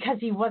because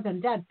he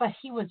wasn't dead, but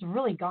he was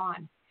really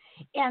gone.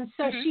 And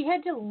so she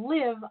had to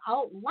live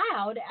out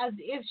loud as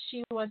if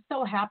she was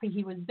so happy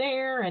he was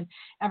there and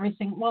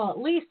everything. Well, at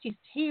least he's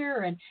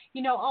here and,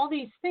 all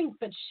these things.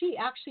 But she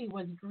actually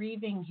was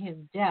grieving his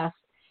death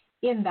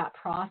in that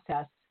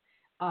process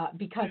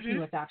because he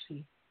was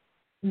actually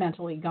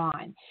mentally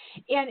gone.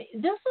 And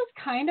this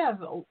is kind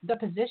of the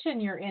position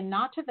you're in,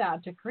 not to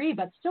that degree,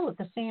 but still at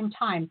the same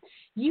time,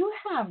 you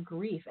have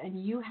grief and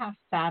you have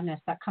sadness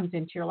that comes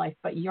into your life,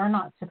 but you're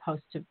not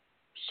supposed to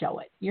show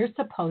it. You're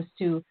supposed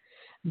to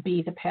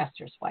be the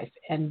pastor's wife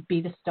and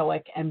be the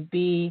stoic and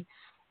be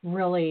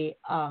really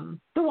the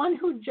one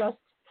who just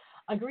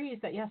agrees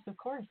that, yes, of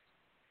course,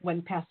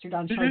 when Pastor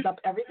Don shows up,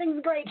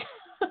 everything's great.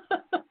 I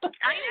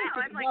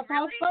know. I'm like, that's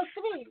how it's supposed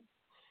to be.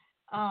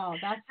 Oh,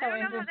 that's so I don't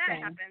know interesting.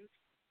 how that happens.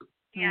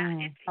 Yeah,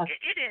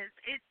 it is.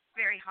 It's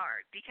very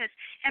hard because,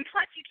 and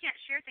plus you can't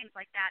share things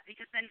like that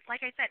because then,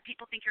 like I said,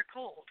 people think you're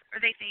cold or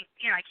they think,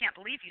 I can't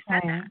believe you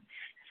said that.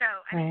 So,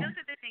 I mean, those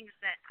are the things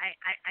that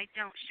I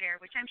don't share,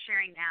 which I'm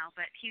sharing now,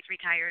 but he's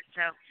retired,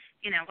 so,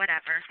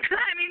 whatever.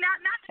 I mean, not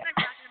that I'm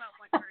talking about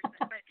one person,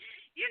 but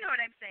you know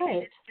what I'm saying.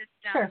 Right. It's just,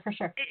 sure, for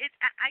sure.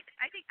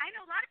 I think I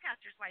know a lot of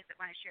pastors' wives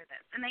that want to share this,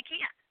 and they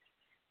can't.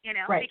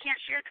 Right. They can't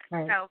share this.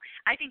 Right. So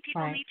I think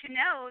people need to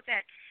know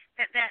that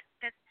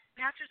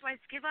pastors'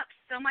 wives give up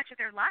so much of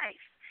their life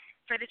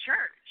for the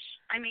church.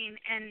 I mean,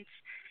 and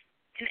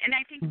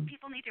I think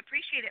people need to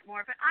appreciate it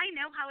more. But I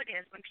know how it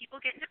is when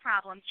people get into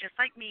problems, just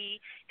like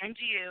me and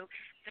you.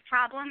 The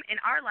problem in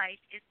our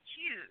life is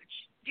huge.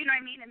 Do you know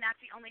what I mean? And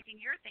that's the only thing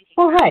you're thinking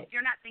about. Right.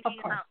 You're not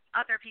thinking about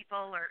other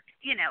people or,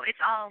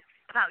 it's all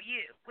about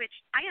you, which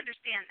I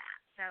understand that.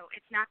 So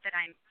it's not that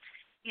I'm,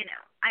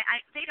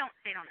 they don't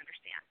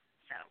understand.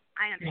 So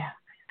I understand.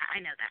 Yeah. I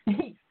know that.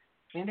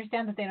 We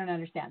understand that they don't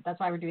understand. That's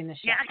why we're doing this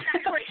show. Yeah,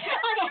 exactly.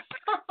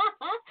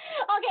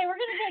 Okay, we're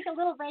going to take a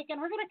little break,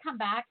 and we're going to come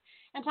back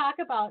and talk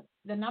about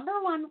the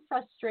number one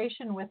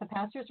frustration with a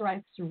pastor's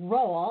wife's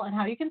role and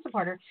how you can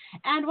support her,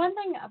 and one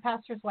thing a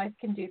pastor's wife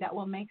can do that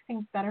will make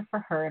things better for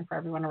her and for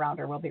everyone around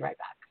her. We'll be right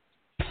back.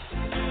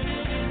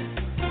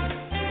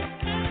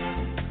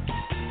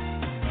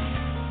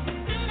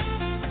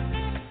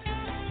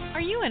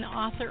 Are you an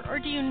author, or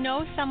do you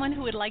know someone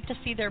who would like to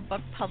see their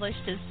book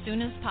published as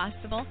soon as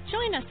possible?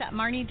 Join us at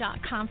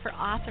Marnie.com for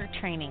author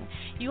training.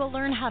 You will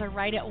learn how to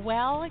write it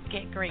well,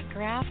 get great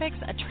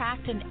graphics,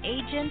 attract an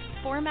agent,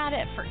 format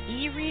it for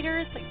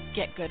e-readers,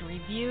 get good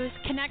reviews,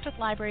 connect with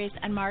libraries,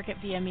 and market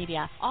via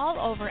media. All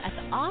over at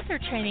the author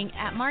training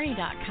at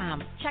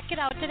Marnie.com. Check it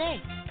out today.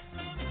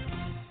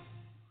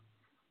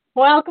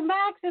 Welcome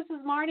back. This is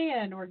Marnie,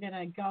 and we're going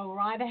to go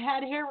right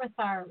ahead here with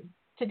our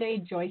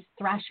today, Joyce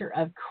Thrasher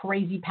of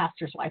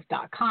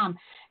crazypastorswife.com.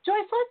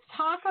 Joyce, let's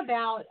talk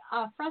about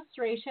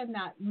frustration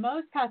that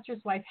most pastors'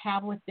 wives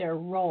have with their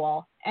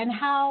role and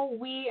how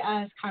we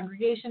as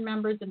congregation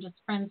members and just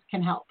friends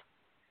can help.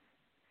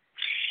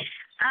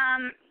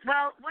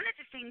 Well, one of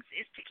the things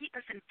is to keep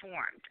us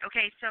informed.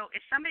 Okay, so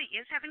if somebody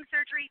is having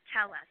surgery,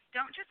 tell us.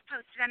 Don't just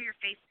post it on your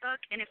Facebook,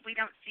 and if we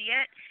don't see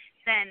it,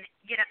 then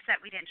get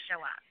upset we didn't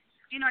show up.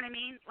 Do you know what I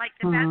mean? Like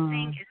the best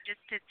thing is just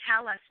to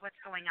tell us what's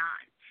going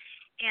on.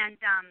 And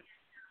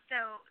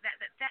so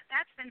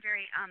that's been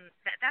very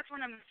that's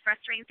one of the most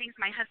frustrating things.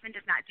 My husband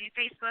does not do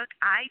Facebook.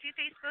 I do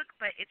Facebook,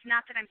 but it's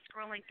not that I'm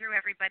scrolling through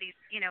everybody's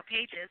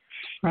pages.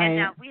 Right.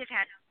 And we have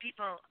had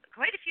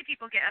quite a few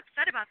people get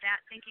upset about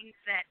that, thinking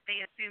that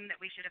they assume that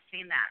we should have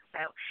seen that.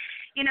 So,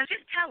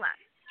 just tell us.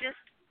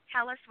 Just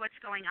tell us what's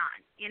going on.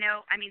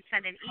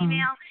 Send an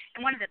email.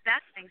 And one of the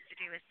best things to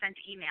do is send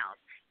emails.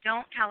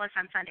 Don't tell us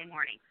on Sunday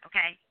morning.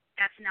 Okay,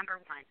 that's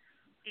number one,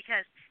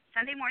 because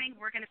Sunday morning,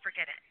 we're going to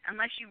forget it.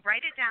 Unless you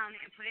write it down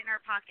and put it in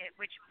our pocket,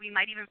 which we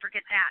might even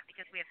forget that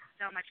because we have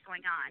so much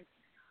going on,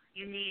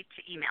 you need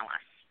to email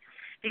us.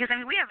 Because,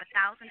 we have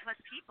 1,000+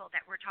 people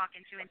that we're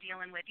talking to and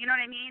dealing with. You know what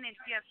I mean? And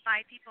if you have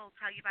 5 people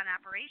tell you about an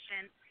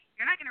operation,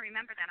 you're not going to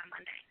remember that on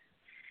Monday.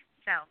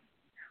 So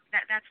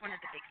that's one of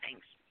the big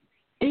things.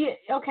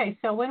 Okay,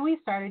 so when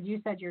we started,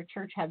 you said your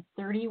church had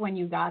 30 when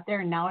you got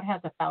there, and now it has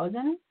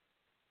 1,000?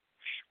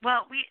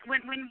 Well,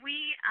 when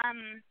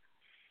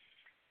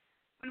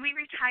we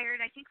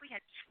retired, I think we had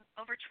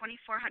over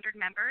 2,400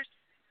 members.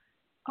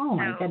 Oh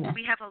my goodness!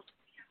 We have a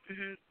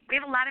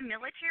lot of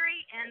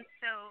military, and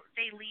so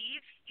they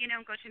leave, and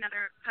go to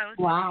another post.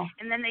 Wow!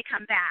 And then they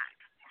come back,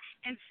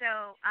 and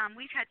so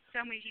we've had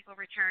so many people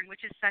return,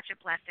 which is such a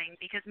blessing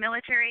because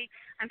military.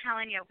 I'm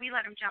telling you, we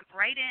let them jump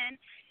right in,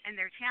 and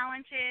they're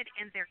talented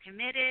and they're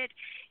committed,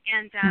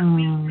 and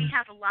we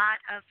have a lot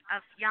of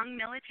young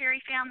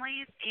military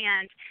families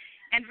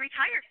and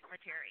retired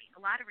military,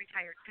 a lot of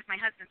retired, because my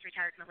husband's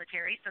retired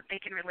military, so they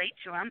can relate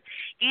to him,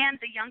 and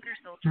the younger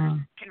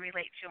soldiers can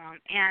relate to him.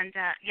 And,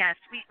 yes,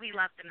 we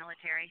love the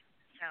military.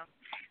 So,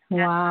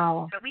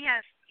 wow. But we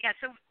have,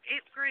 so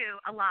it grew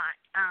a lot,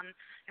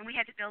 and we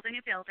had to build a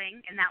new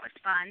building, and that was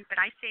fun, but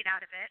I stayed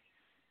out of it.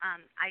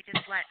 I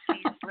just let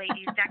these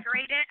ladies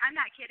decorate it. I'm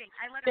not kidding.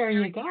 I let them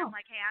decorate it. I'm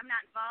like, hey, I'm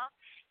not involved.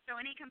 So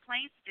any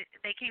complaints,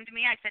 they came to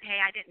me. I said, hey,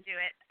 I didn't do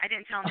it. I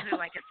didn't tell them who.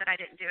 I just said I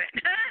didn't do it.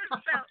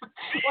 So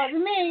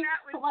wasn't me.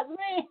 It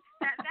wasn't me.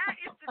 That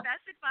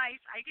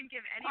I can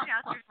give any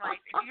pastor's wife.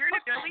 If you're in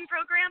a building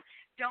program,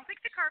 don't pick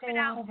the carpet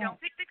out. Don't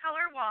pick the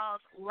color walls.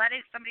 Let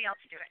somebody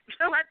else do it.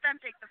 Let them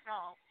take the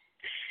fall.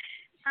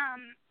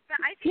 But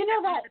I think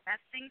one of the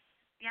best things.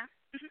 Yeah.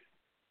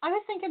 I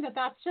was thinking that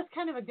that's just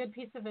kind of a good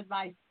piece of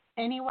advice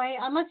anyway,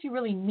 unless you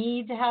really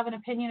need to have an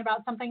opinion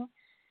about something.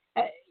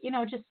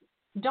 Just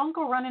don't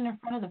go running in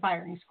front of the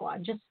firing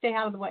squad. Just stay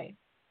out of the way.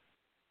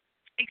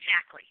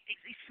 Exactly.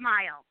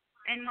 Smile.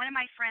 And one of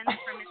my friends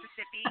from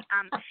Mississippi,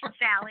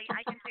 Sally,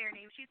 I can say her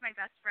name. She's my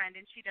best friend,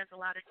 and she does a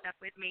lot of stuff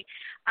with me.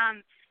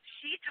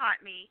 She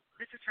taught me,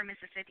 this is from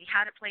Mississippi,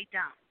 how to play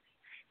dumb.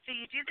 So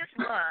you do this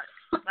look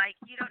like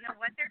you don't know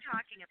what they're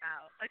talking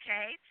about,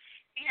 okay?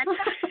 And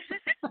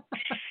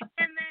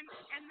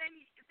and then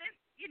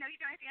you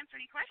don't have to answer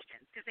any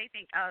questions because they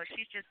think, oh,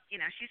 she's just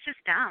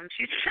dumb.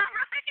 She's not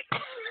right.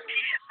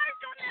 I've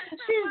done that so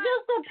She's much.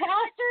 just a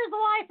pastor's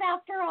wife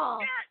after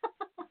all. Yeah.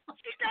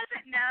 She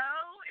doesn't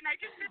know, and I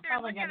just sit there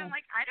and look at him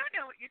like, I don't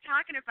know what you're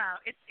talking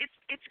about.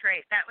 It's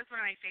great. That was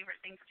one of my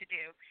favorite things to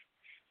do.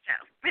 So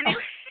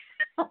anyway,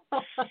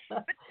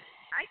 but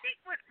I think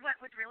what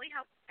would really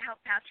help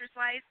pastors'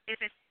 wives is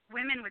if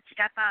women would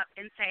step up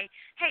and say,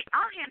 hey,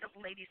 I'll handle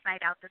the ladies' night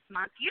out this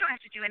month. You don't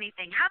have to do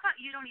anything. How about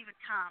you don't even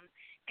come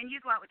and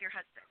you go out with your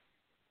husband?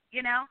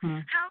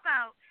 How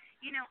about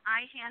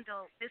I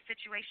handle this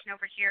situation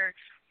over here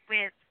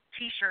with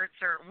T-shirts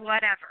or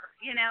whatever,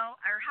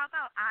 or how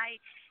about I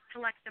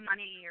collect the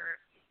money or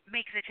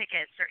make the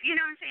tickets or, what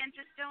I'm saying?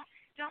 Just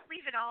don't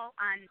leave it all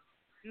on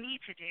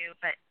me to do,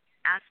 but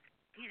ask,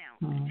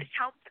 just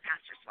help the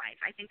pastor's wife.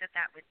 I think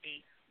that would be,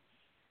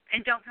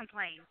 and don't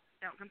complain.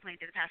 Don't complain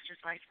to the pastor's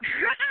wife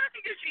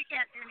because she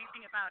can't do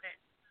anything about it.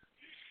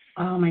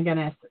 Oh my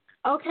goodness.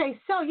 Okay,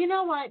 so you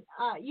know what?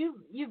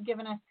 You've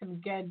given us some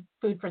good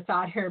food for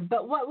thought here,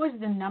 but what was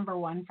the number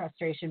one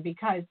frustration?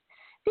 Because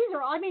these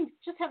are,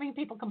 just having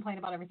people complain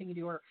about everything you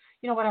do or,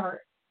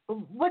 whatever.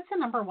 What's the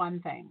number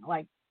one thing?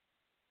 Like,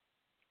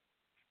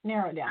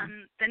 narrow it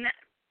down.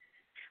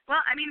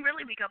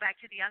 Really we go back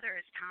to the other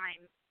is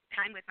time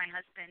with my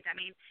husband.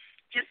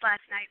 Just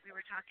last night we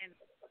were talking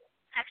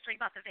actually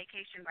about the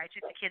vacation where I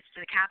took the kids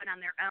to the cabin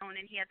on their own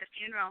and he had the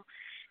funeral.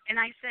 And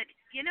I said,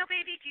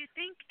 baby, do you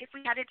think if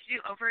we had it to do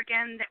over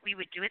again that we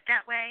would do it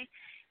that way?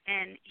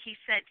 And he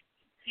said,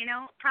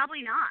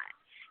 probably not.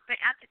 But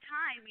at the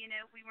time, we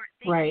weren't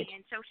thinking. Right.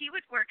 And so he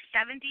would work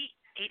 70,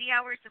 80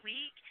 hours a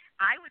week.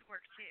 I would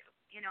work too.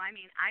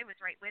 I was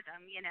right with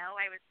him.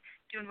 I was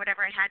doing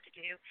whatever I had to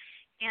do.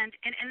 And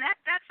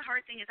that's the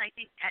hard thing is I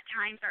think at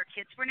times our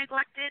kids were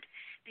neglected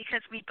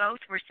because we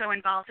both were so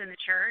involved in the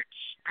church.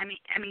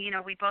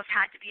 We both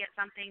had to be at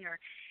something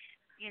or,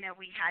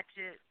 we had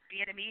to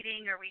be at a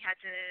meeting or we had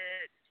to,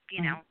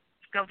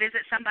 go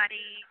visit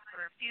somebody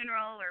for a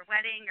funeral or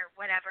wedding or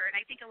whatever. And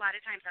I think a lot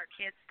of times our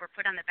kids were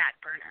put on the back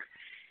burner.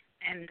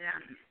 And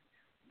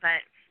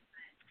but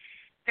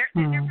they're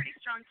pretty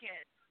strong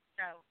kids.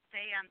 So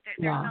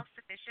they're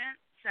self-sufficient.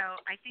 So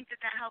I think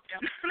that helped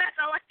them. That's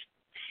all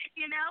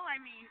you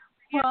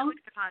look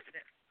at the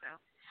positive. So.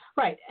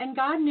 Right. And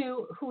God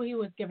knew who he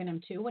was giving him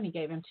to when he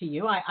gave him to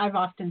you. I've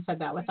often said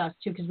that with us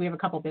too, because we have a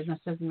couple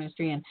businesses in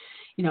ministry and,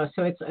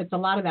 so it's a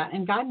lot of that.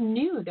 And God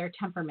knew their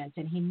temperament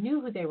and he knew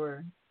who they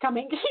were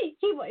coming.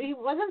 He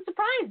wasn't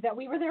surprised that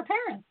we were their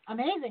parents.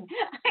 Amazing.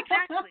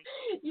 Exactly.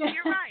 You're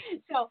right.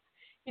 So,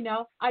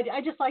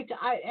 I just like to,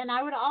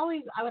 I would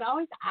always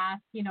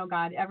ask,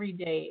 God, every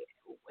day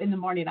in the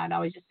morning, I'd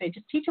always just say,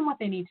 just teach them what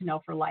they need to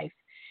know for life.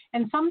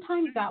 And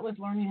sometimes that was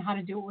learning how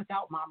to do it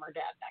without mom or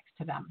dad next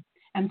to them.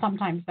 And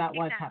sometimes that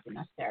was having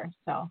us there.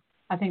 So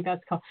I think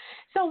that's cool.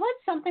 So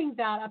what's something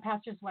that a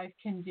pastor's wife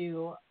can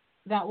do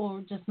that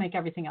will just make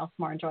everything else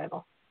more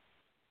enjoyable?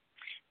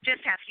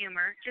 Just have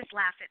humor. Just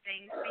laugh at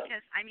things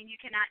because, you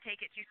cannot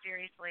take it too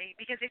seriously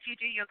because if you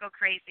do, you'll go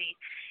crazy.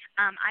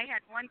 I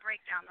had one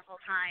breakdown the whole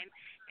time,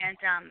 and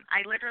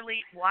I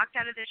literally walked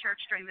out of the church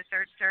during the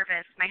third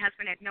service. My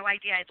husband had no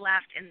idea I'd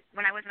left, and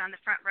when I wasn't on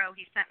the front row,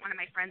 he sent one of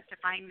my friends to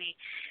find me.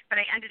 But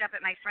I ended up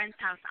at my friend's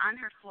house on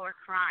her floor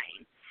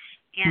crying.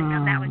 And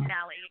that was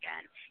Sally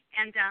again.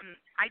 And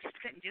I just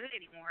couldn't do it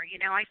anymore.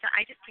 I thought,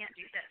 I just can't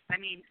do this.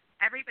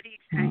 Everybody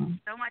expects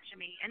so much of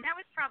me. And that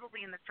was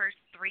probably in the first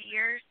 5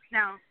 years.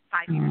 And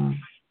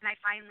I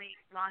finally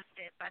lost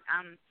it. But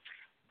I'm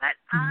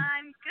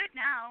good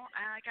now.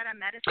 I got on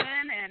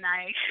medicine and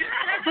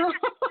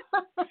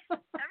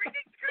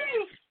everything's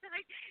great.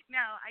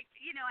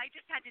 I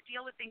just had to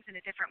deal with things in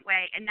a different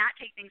way and not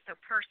take things so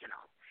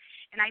personal.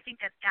 And I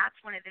think that that's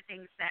one of the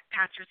things that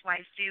pastors'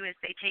 wives do is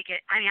they take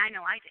it. I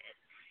know I did.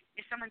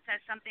 If someone says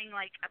something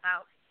like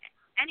about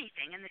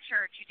anything in the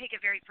church, you take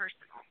it very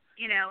personal.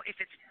 If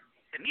it's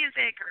the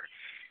music or,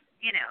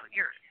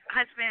 your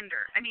husband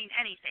or,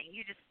 anything,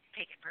 you just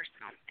take it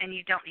personal. And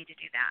you don't need to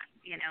do that.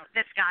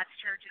 That's God's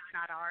church. It's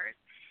not ours.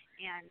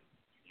 And,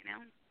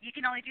 you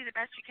can only do the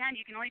best you can.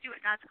 You can only do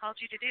what God's called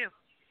you to do.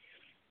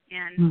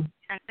 And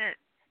that's it.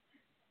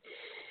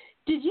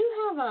 Did you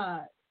have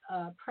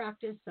a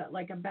practice,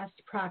 like a best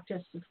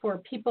practice for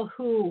people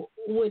who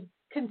would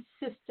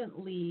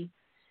consistently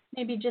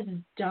maybe just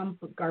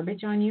dump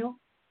garbage on you?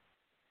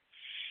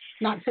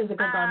 Not physical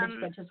garbage,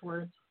 but just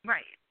words.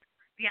 Right.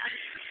 Yeah.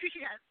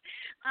 Yes.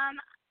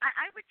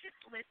 I would just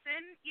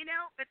listen,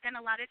 but then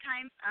a lot of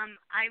times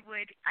I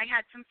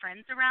had some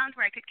friends around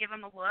where I could give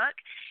them a look,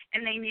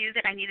 and they knew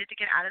that I needed to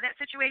get out of that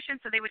situation,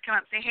 so they would come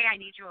up and say, hey, I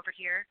need you over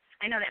here.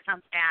 I know that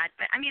sounds bad,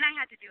 but I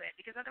had to do it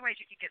because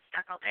otherwise you could get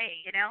stuck all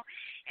day,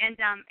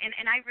 and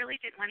I really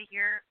didn't want to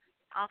hear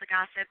all the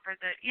gossip or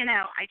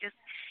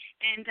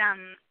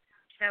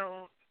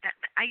so that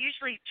I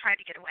usually try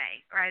to get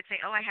away, or I'd say,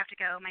 oh, I have to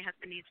go, my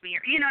husband needs me,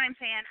 or you know what I'm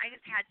saying? I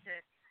just had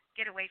to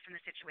get away from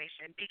the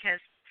situation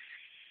because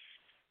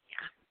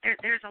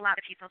there's a lot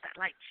of people that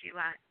like to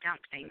dump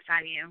things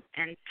on you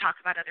and talk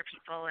about other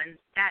people, and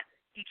that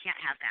you can't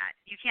have that.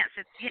 You can't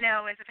sit,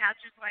 as a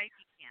pastor's wife,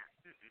 you can't.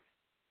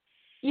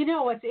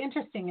 Mm-mm. What's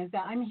interesting is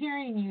that I'm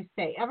hearing you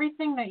say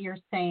everything that you're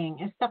saying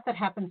is stuff that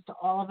happens to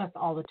all of us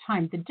all the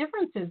time. The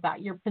difference is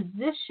that your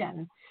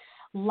position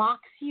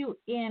locks you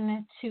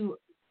into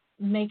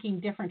making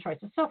different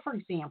choices. So, for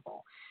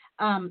example,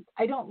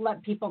 I don't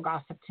let people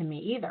gossip to me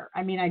either.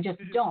 I just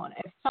don't.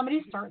 If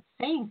somebody starts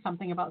saying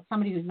something about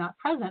somebody who's not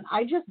present,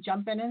 I just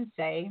jump in and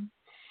say,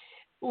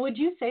 would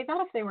you say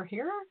that if they were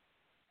here?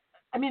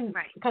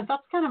 Because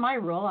that's kind of my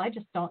rule. I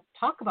just don't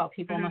talk about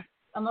people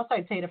unless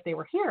I'd say it if they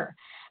were here.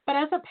 But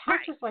as a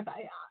pastor's wife,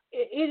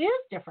 it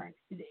is different.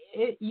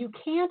 You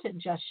can't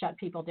just shut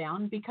people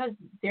down because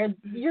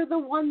you're the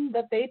one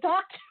that they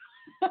talk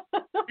to.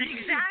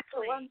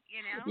 Exactly.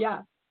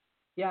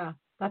 Yeah.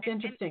 That's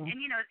interesting.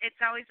 And it's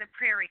always a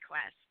prayer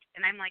request.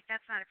 And I'm like,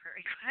 that's not a prayer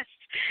request.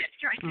 It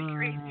drives me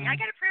crazy. I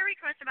got a prayer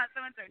request about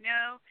so-and-so.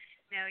 No,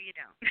 you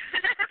don't.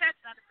 That's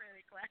not a prayer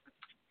request.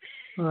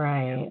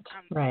 Right,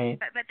 right.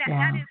 But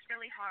that is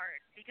really hard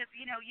because,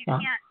 you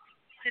can't,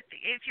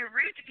 if you're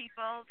rude to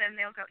people, then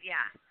they'll go,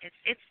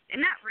 it's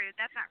not rude.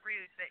 That's not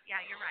rude. But,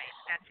 you're right.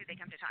 That's who they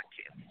come to talk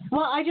to.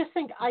 Well, I just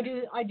think I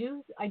do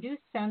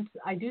sense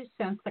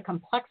the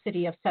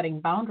complexity of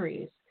setting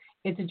boundaries.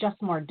 It's just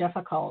more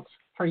difficult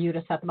for you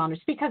to set the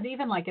boundaries because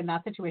even like in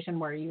that situation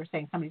where you were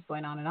saying somebody's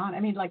going on and on,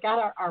 like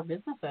at our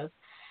businesses,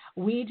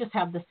 we just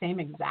have the same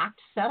exact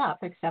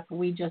setup, except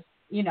we just,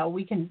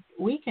 we can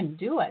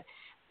do it.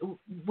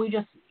 We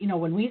just,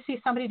 when we see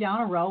somebody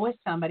down a row with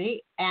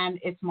somebody and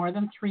it's more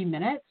than 3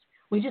 minutes,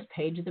 we just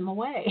page them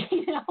away,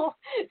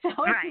 So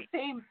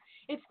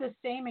it's the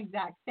same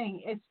exact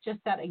thing. It's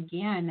just that,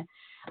 again,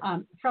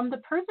 from the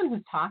person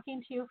who's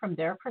talking to you, from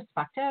their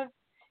perspective,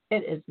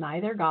 it is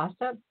neither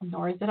gossip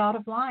nor is it out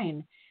of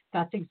line.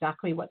 That's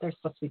exactly what they're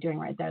supposed to be doing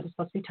right there. They're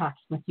supposed to be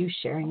talking with you,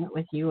 sharing it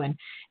with you, and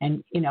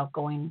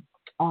going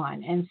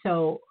on. And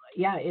so,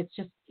 it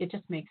just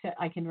makes it.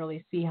 I can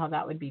really see how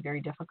that would be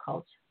very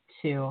difficult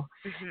to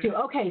do.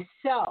 Okay,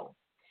 so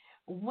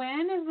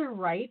when is the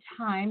right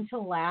time to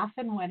laugh,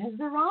 and when is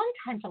the wrong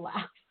time to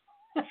laugh?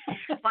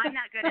 Well, I'm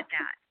not good at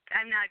that.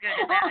 I'm not good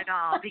at that at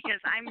all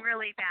because I'm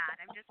really bad.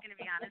 I'm just going to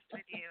be honest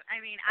with you. I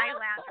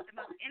laugh at the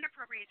most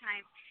inappropriate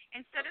times,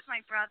 and so does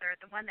my brother,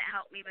 the one that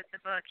helped me with the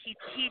book. He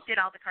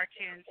did all the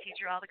cartoons. He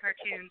drew all the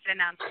cartoons,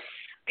 and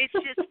it's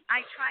just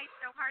I tried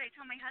so hard. I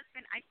told my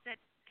husband, I said,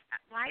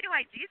 why do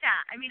I do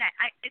that?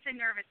 It's a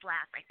nervous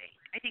laugh. I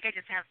think I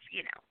just have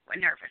a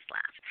nervous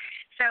laugh.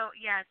 So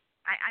yes,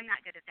 I'm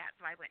not good at that,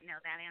 so I wouldn't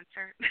know that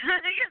answer.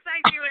 Yes,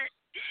 I do it,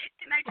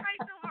 and I try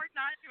so hard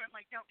not to. I'm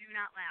like, do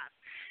not laugh.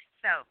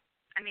 So.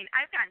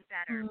 I've gotten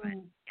better, but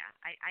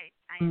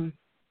I don't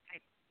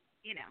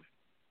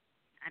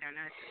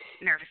know.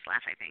 It's a nervous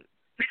laugh, I think.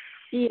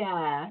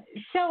 Yeah.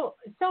 So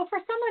for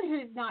someone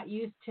who's not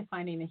used to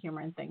finding the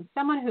humor in things,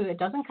 someone who it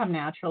doesn't come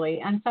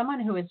naturally, and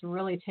someone who is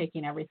really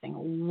taking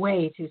everything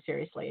way too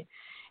seriously,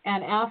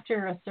 and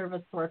after a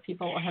service where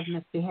people have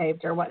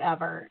misbehaved or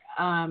whatever,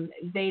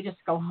 they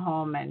just go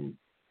home and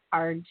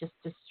are just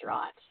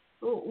distraught.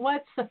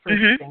 What's the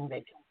first thing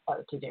they can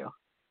start to do?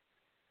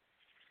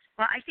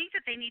 Well, I think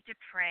that they need to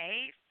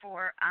pray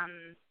for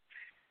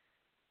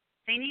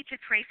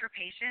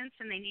patience,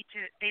 and they need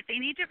to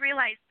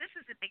realize this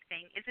is a big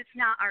thing. It's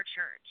not our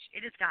church;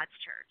 it is God's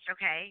church.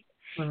 Okay,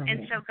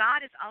 and so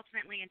God is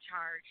ultimately in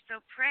charge.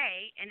 So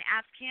pray and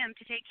ask Him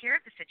to take care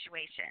of the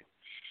situation.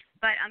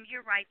 But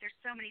you're right. There's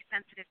so many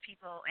sensitive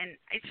people, and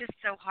it's just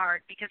so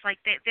hard because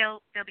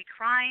they'll be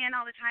crying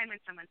all the time when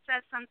someone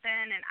says something,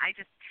 and I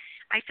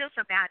feel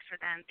so bad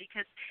for them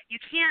because you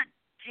can't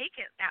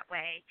take it that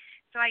way.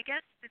 So I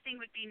guess the thing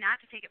would be not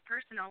to take it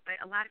personal,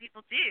 but a lot of people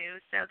do,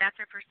 so that's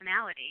their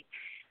personality.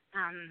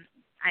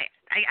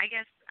 I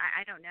guess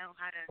I don't know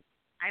how to.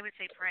 I would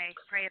say pray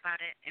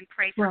about it, and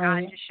pray for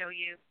God to show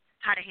you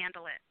how to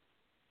handle it.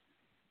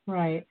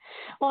 Right.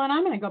 Well, and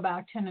I'm going to go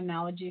back to an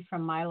analogy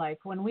from my life.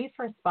 When we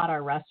first bought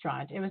our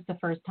restaurant, it was the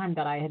first time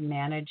that I had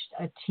managed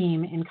a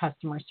team in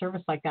customer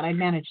service like that. I'd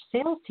managed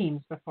sales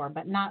teams before,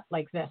 but not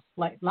like this,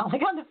 not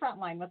like on the front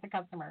line with the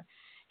customer,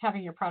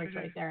 having your product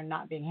right there and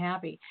not being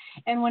happy.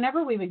 And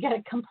whenever we would get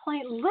a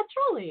complaint,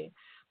 literally,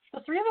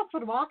 the three of us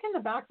would walk in the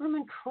back room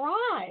and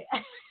cry.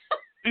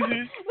 This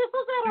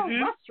was at a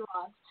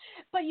restaurant.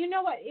 But you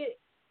know what?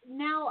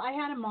 now I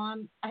had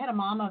a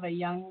mom of a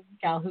young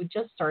gal who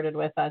just started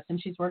with us,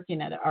 and she's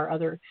working at our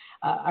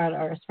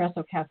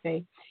espresso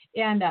cafe,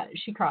 and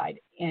she cried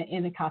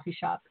in the coffee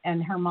shop,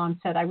 and her mom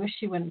said, I wish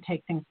she wouldn't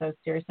take things so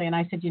seriously. And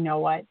I said, you know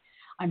what?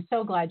 I'm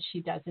so glad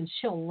she does, and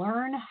she'll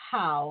learn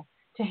how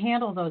to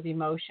handle those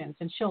emotions,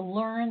 and she'll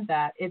learn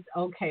that it's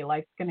okay,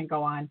 life's going to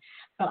go on.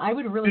 But I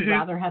would really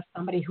rather have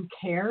somebody who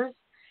cares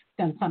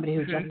than somebody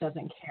who just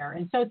doesn't care.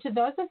 And so to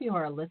those of you who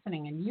are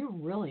listening and you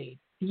really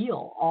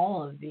feel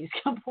all of these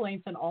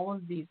complaints and all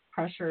of these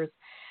pressures,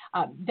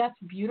 that's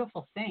a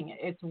beautiful thing.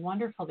 It's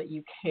wonderful that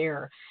you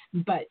care.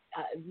 But,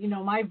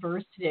 my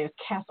verse today is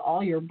cast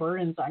all your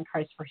burdens on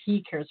Christ, for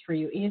he cares for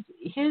you.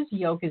 His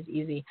yoke is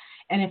easy.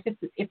 And if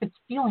it's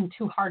feeling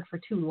too hard for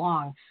too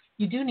long,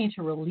 you do need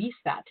to release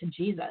that to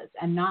Jesus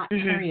and not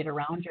carry it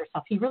around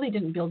yourself. He really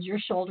didn't build your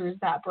shoulders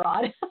that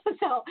broad.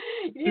 So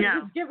you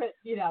just give it,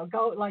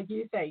 go, like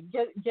you say,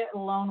 get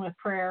alone with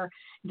prayer,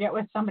 get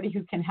with somebody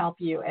who can help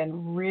you,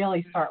 and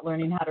really start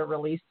learning how to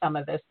release some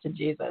of this to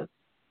Jesus.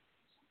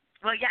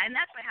 Well, yeah, and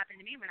that's what happened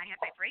to me when I had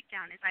my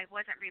breakdown is I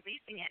wasn't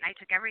releasing it, and I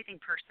took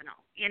everything personal,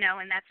 and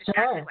that's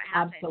exactly what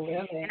happened.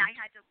 Absolutely. And I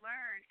had to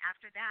learn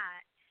after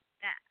that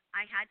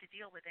I had to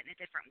deal with it in a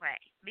different way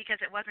because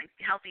it wasn't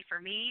healthy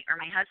for me or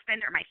my husband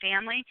or my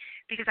family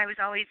because I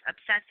was always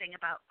obsessing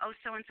about,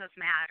 so-and-so's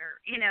mad or,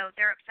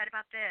 they're upset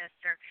about this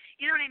or,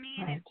 you know what I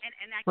mean? Right.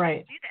 And I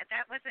couldn't do that.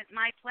 That wasn't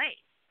my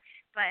place.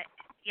 But,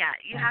 yeah,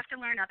 you have to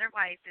learn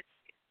otherwise.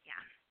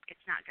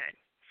 It's not good.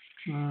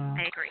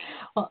 I agree.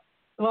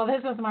 Well, this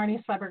is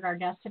Marnie Sweberg. Our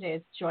guest today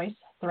is Joyce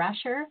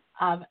Thrasher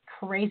of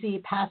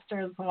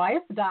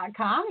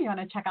crazypastorswife.com. You want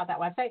to check out that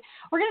website.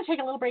 We're going to take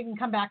a little break and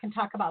come back and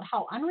talk about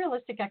how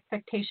unrealistic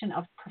expectation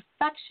of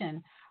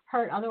perfection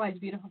hurt otherwise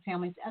beautiful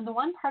families and the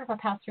one part of a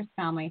pastor's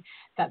family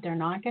that they're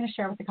not going to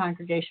share with the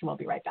congregation. We'll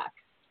be right back.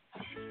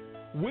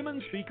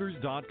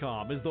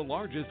 WomenSpeakers.com is the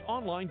largest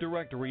online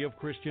directory of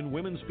Christian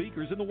women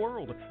speakers in the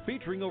world,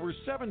 featuring over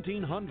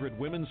 1,700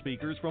 women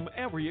speakers from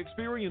every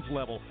experience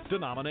level,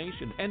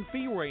 denomination, and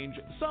fee range,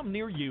 some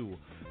near you.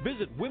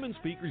 Visit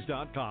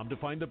WomenSpeakers.com to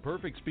find the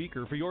perfect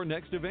speaker for your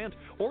next event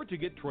or to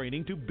get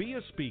training to be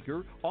a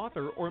speaker,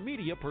 author, or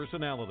media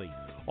personality.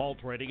 All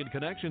training and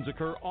connections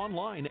occur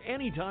online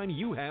anytime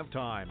you have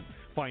time.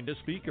 Find a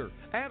speaker,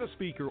 add a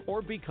speaker,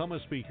 or become a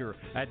speaker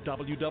at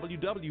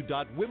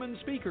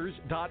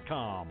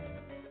www.womenspeakers.com.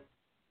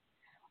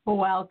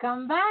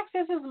 Welcome back.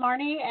 This is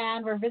Marnie,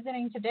 and we're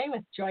visiting today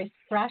with Joyce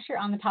Thrasher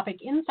on the topic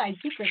Inside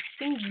Secrets,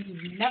 things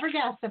you'd never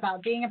guess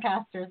about being a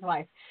pastor's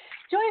wife.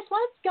 Joyce,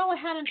 let's go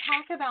ahead and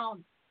talk about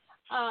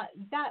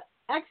that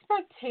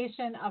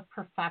expectation of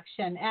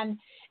perfection. And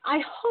I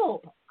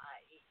hope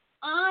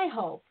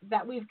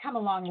that we've come a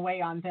long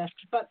way on this,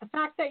 but the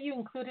fact that you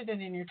included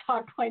it in your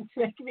talk points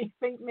make me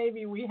think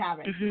maybe we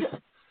haven't.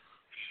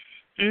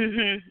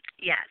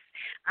 Yes.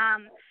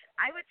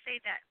 I would say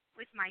that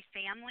with my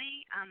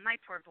family, my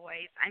poor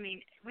boys, I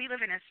mean, we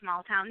live in a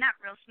small town, not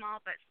real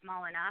small, but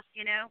small enough,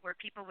 where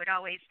people would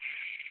always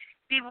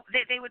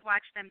they would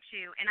watch them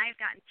too. And I've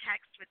gotten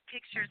texts with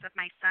pictures of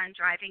my son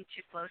driving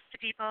too close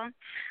to people.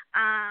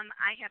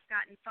 I have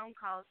gotten phone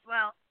calls.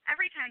 Well,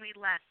 every time we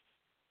left,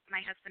 my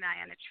husband and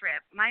I on a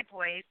trip, my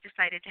boys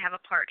decided to have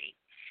a party.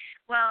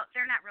 Well,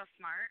 they're not real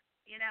smart,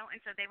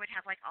 and so they would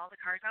have like all the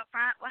cars out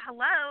front. Well,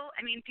 hello.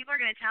 I mean, people are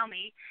going to tell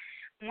me.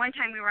 One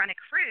time we were on a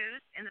cruise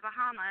in the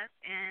Bahamas,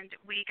 and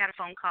we got a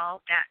phone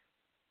call that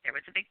there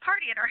was a big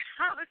party at our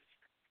house.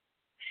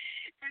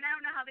 And I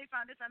don't know how they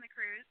found us on the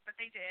cruise, but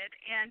they did.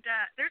 And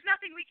there's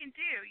nothing we can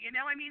do,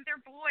 I mean, they're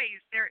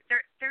boys.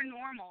 They're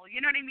normal. You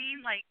know what I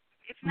mean? Like,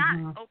 it's not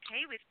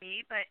okay with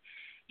me, but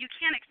you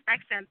can't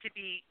expect them to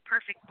be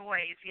perfect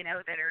boys,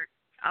 that are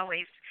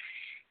always,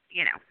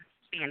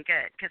 being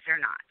good, because they're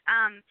not.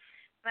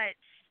 But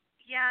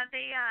yeah,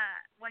 they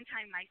one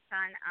time my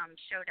son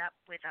showed up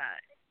with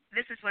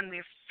this is when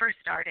we first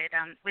started,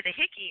 with a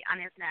hickey on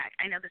his neck.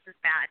 I know this is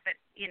bad, but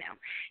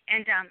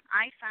and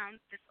I found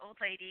this old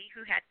lady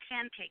who had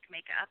pancake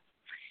makeup,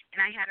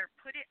 and I had her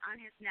put it on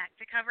his neck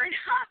to cover it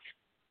up.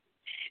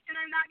 And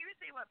I'm not going to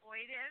say what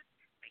boy it is,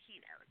 but he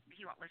knows.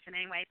 He won't listen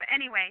anyway. But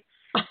anyway,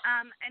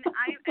 and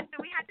so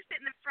we had to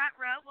sit in the front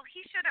row. Well, he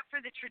showed up for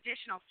the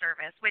traditional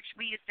service, which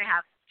we used to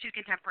have 2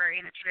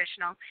 contemporary and a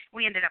traditional.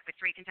 We ended up with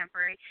 3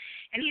 contemporary.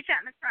 And he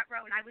sat in the front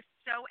row, and I was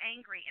so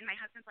angry. And my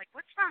husband's like,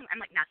 "What's wrong?"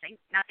 I'm like, nothing,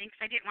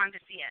 because I didn't want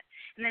him to see it.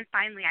 And then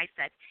finally I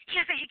said, "He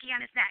has a hickey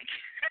on his neck."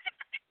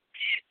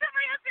 So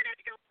my husband had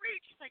to go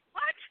preach. He's like,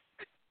 "What?"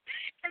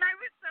 And I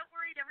was so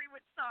worried everyone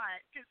saw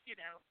it because,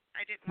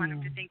 I didn't want him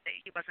to think that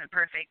he wasn't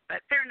perfect.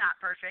 But they're not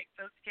perfect,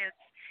 those kids.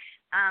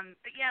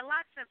 But, yeah,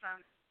 lots of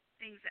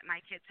things that my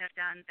kids have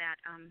done that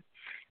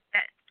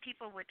that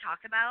people would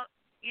talk about,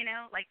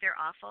 like they're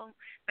awful.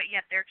 But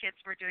yet their kids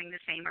were doing the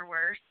same or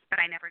worse.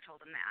 But I never told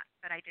them that.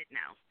 But I did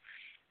know.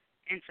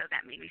 And so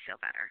that made me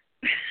feel better.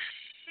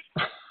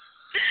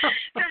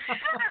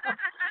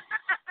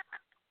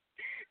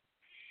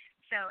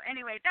 So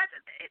anyway,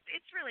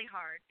 it's really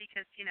hard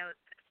because,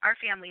 our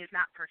family is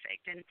not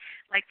perfect. And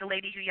like the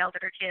lady who yelled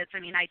at her kids,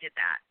 I mean, I did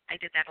that. I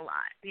did that a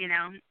lot,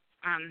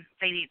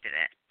 they needed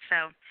it.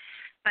 So,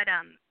 but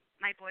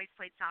my boys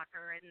played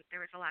soccer, and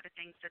there was a lot of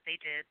things that they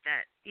did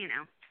that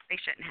they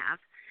shouldn't have.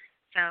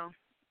 So,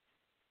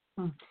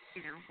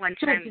 one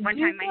time,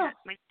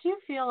 do you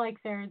feel like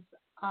there's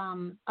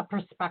a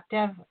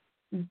perspective,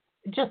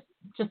 just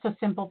a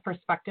simple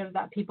perspective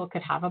that people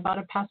could have about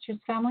a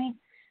pastor's family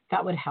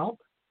that would help?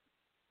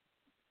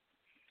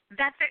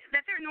 That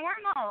they're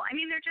normal. I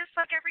mean, they're just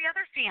like every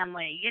other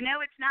family.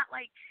 It's not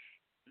like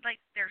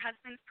their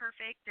husband's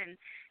perfect and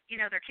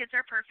their kids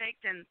are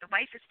perfect and the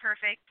wife is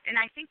perfect.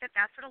 And I think that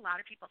that's what a lot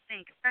of people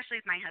think,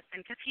 especially with my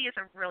husband, because he is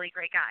a really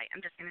great guy.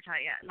 I'm just going to tell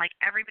you, like,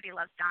 everybody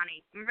loves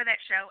Donnie. Remember that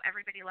show,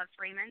 Everybody Loves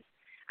Raymond?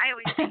 I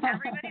always think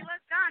everybody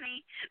loves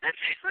Donnie. That's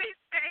what I always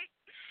say.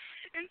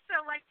 And so,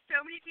 like,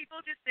 so many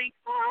people just think,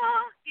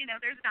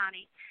 there's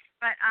Donnie.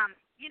 But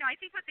I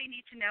think what they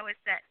need to know is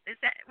that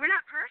we're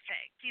not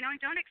perfect, and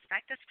don't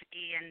expect us to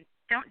be, and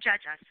don't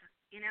judge us,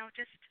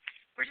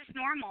 we're just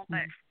normal.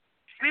 But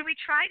I mean, we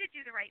try to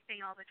do the right thing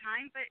all the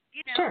time, but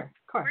sure,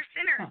 of course. we're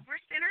sinners. Yeah.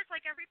 We're sinners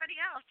like everybody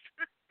else.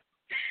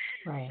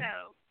 Right.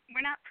 So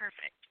we're not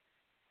perfect.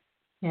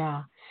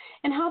 Yeah.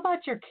 And how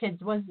about your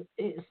kids?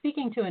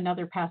 Speaking to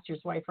another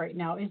pastor's wife right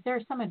now, is there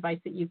some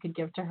advice that you could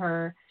give to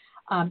her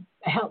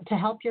to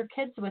help your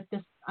kids with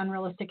this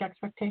unrealistic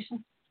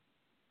expectation?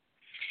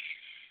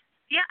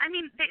 Yeah, I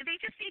mean, they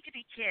just need to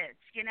be kids,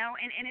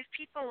 and if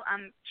people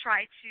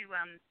try to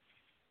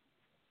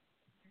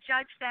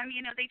judge them,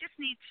 they just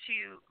need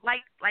to,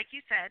 like you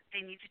said,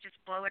 they need to just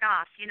blow it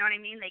off, you know what I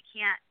mean? They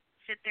can't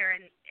sit there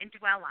and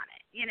dwell on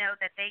it,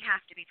 that they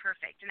have to be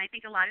perfect. And I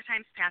think a lot of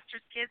times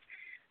pastors' kids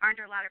are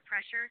under a lot of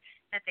pressure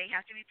that they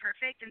have to be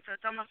perfect, and so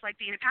it's almost like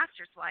being a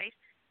pastor's wife,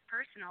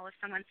 personal, if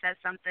someone says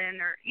something,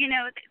 or,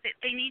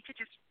 they need to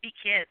just be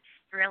kids,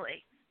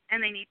 really, and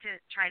they need to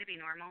try to be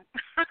normal.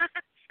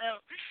 So,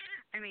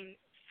 I mean,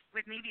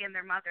 with me being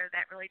their mother,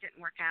 that really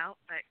didn't work out.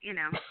 But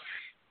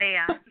they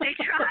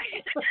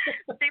tried.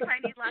 They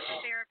probably need lots of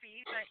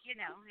therapy. But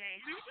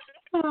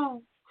hey.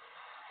 Oh.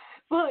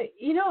 Well,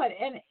 you know what?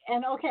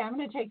 And okay, I'm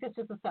going to take this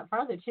just a step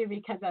further too,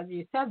 because as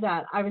you said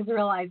that, I was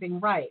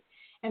realizing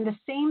and the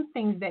same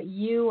things that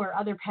you or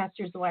other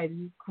pastors' wives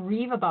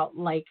grieve about,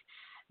 like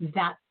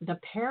that the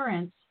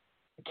parents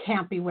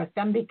can't be with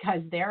them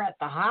because they're at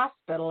the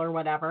hospital or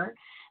whatever.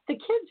 The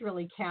kids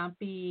really can't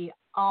be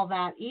all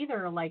that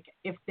either. Like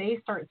if they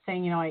start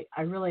saying,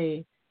 I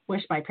really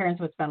wish my parents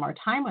would spend more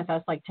time with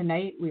us. Like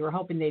tonight we were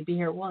hoping they'd be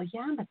here. Well,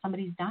 yeah, but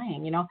somebody's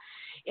dying,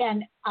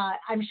 and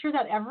I'm sure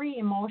that every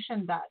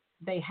emotion that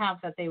they have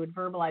that they would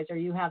verbalize, or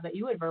you have that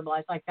you would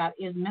verbalize like that,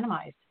 is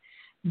minimized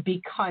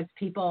because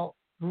people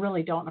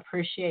really don't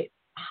appreciate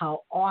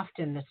how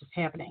often this is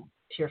happening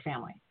to your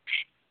family.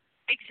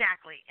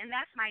 Exactly. And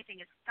that's my thing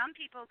is some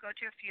people go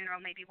to a funeral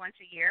maybe once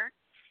a year,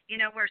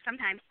 where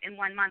sometimes in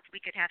 1 month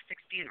we could have 6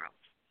 funerals.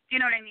 You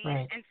know what I mean?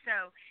 Right. And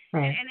so,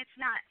 right. and it's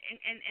not,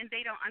 and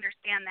they don't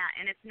understand that.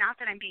 And it's not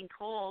that I'm being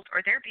cold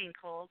or they're being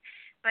cold,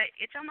 but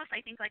it's almost,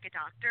 I think, like a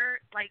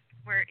doctor, like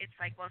where it's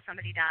like, well,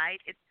 somebody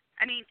died.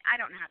 I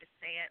don't know how to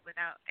say it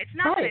without, it's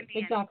not right. that I'm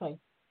being. Exactly.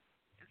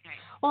 Okay.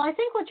 Well, I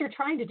think what you're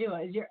trying to do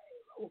is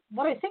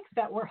what I think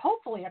that we're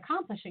hopefully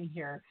accomplishing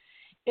here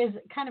is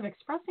kind of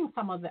expressing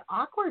some of the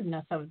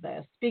awkwardness of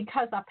this,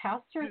 because a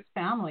pastor's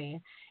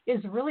family is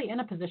really in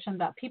a position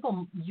that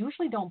people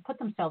usually don't put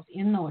themselves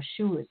in those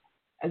shoes.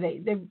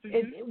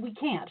 We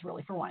can't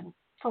really, for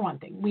one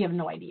thing, we have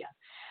no idea.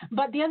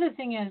 But the other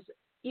thing is,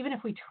 even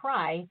if we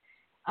try,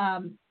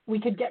 we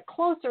could get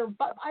closer,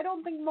 but I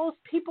don't think most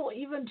people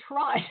even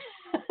try.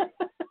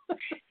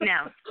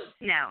 No,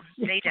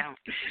 they don't.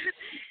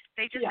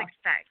 They just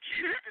expect.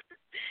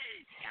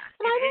 Yeah.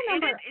 And I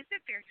remember, it's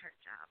a very hard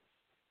job.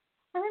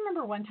 I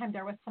remember one time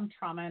there was some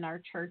trauma in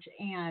our church,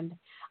 and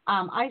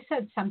I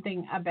said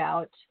something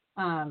about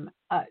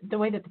the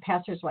way that the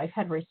pastor's wife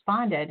had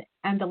responded,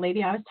 and the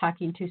lady I was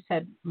talking to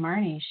said,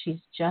 Marnie, she's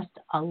just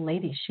a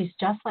lady. She's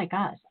just like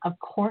us. Of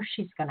course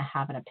she's going to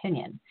have an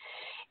opinion.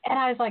 And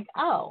I was like,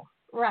 oh,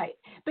 right.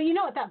 But you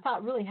know what? That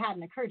thought really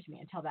hadn't occurred to me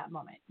until that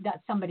moment,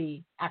 that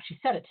somebody actually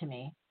said it to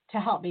me to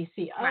help me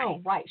see, oh,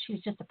 right,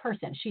 she's just a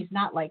person. She's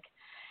not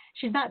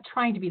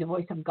trying to be the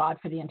voice of God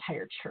for the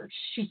entire church.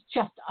 She's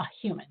just a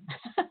human.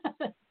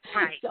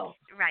 Right. So,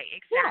 right.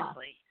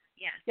 Exactly.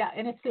 Yeah. Yeah.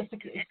 And it's this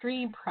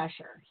extreme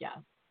pressure. Yeah.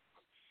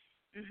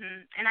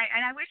 Mhm. And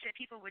I wish that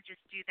people would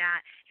just do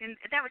that, and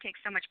that would take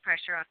so much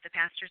pressure off the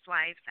pastors'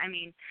 wives. I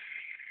mean,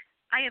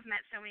 I have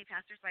met so many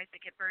pastors' wives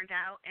that get burned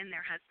out and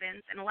their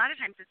husbands, and a lot of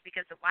times it's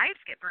because the wives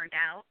get burned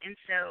out, and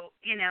so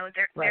they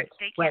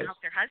can't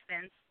help their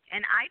husbands.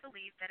 And I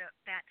believe that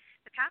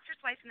the pastor's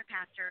wife and the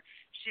pastor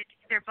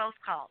they're both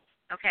called,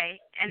 okay?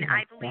 And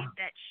I believe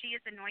that she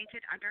is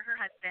anointed under her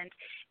husband,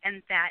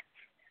 and that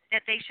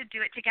they should do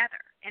it together.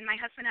 And my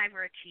husband and I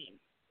were a team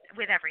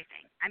with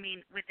everything. I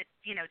mean, with the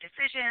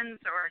decisions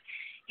or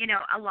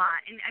a lot.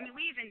 And I mean,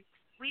 we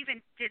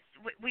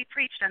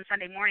preached on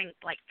Sunday morning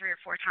like 3 or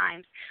 4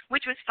 times,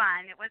 which was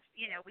fun. It was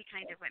we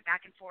kind of went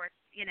back and forth,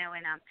 and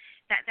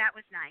that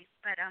was nice.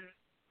 But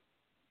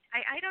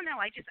I don't know.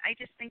 I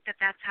just think that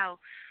that's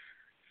how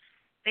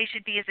they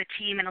should be as a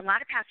team. And a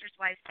lot of pastors'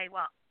 wives say,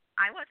 well,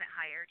 I wasn't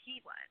hired,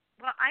 he was.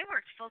 Well, I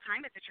worked full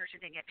time at the church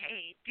and didn't get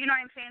paid. Do you know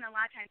what I'm saying? A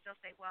lot of times they'll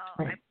say, well,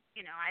 Right.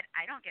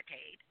 I don't get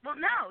paid. Well,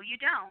 no, you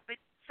don't, but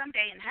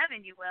someday in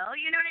heaven you will.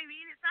 You know what I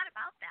mean? It's not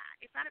about that.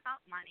 It's not about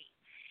money.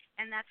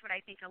 And that's what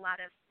I think a lot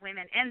of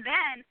women, and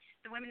then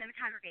the women in the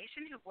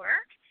congregation who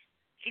work,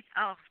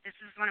 this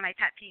is one of my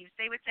pet peeves.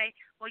 They would say,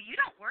 well, you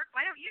don't work.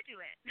 Why don't you do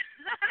it?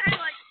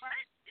 I'm like,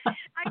 what?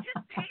 I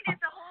just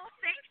painted the whole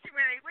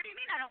sanctuary. What do you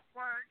mean I don't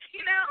work?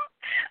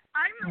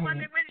 I'm the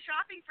one that went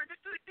shopping for the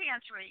food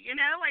pantry,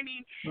 I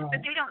mean,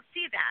 but they don't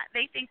see that.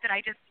 They think that I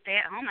just stay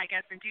at home, I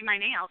guess, and do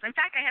my nails. In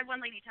fact, I had one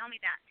lady tell me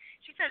that.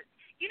 She said,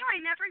 I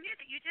never knew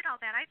that you did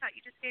all that. I thought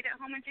you just stayed at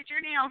home and did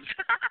your nails.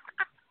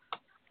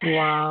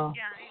 Wow.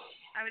 Yeah,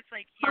 I was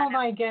like, oh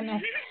my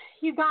goodness,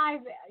 you guys,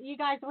 we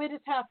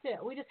just have to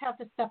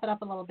step it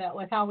up a little bit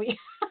with how we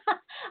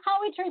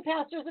treat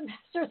pastors and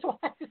pastors'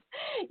 wives,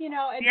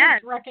 and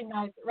just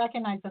recognize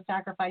the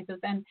sacrifices.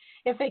 And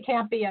if they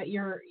can't be at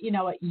your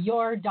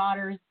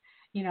daughter's,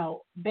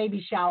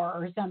 baby shower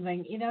or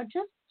something,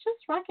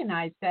 just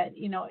recognize that,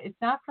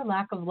 it's not for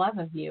lack of love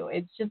of you.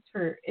 It's just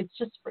for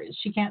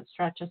she can't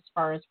stretch as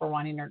far as we're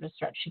wanting her to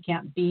stretch. She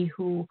can't be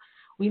who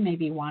we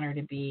maybe want her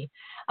to be.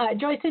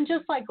 Joyce, in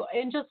just like 2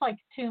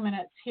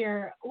 minutes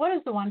here, what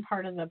is the one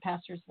part of the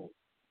pastor's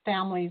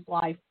family's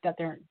life that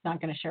they're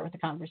not going to share with the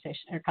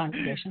conversation or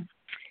congregation?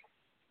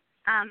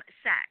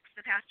 Sex.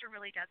 The pastor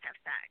really does have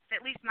sex.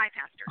 At least my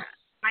pastor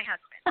does. My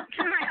husband.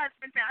 My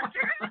husband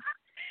pastor.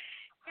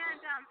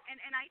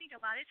 And I think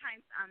a lot of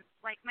times,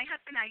 like my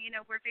husband and I,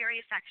 we're very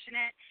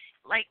affectionate.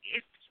 Like if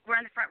we're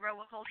in the front row,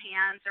 we'll hold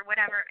hands or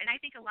whatever. And I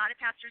think a lot of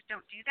pastors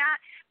don't do that,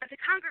 but the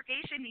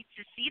congregation needs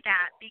to see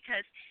that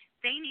because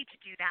they need to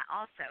do that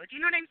also. Do you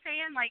know what I'm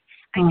saying? Like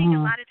I think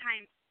a lot of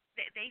times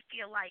they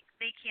feel like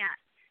they can't,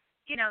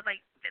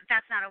 like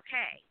that's not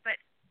okay. But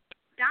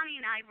Donnie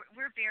and I,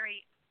 we're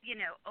very,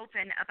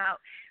 open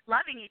about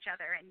loving each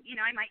other. And,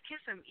 I might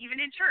kiss him even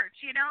in church,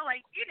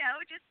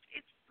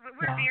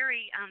 we're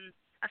very,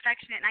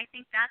 affectionate, and I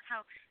think that's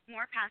how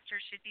more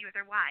pastors should be with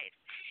their wives.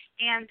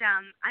 And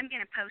I'm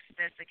going to post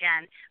this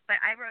again, but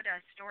I wrote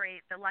a story,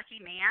 The Lucky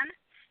Man,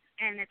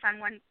 and it's on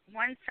 179,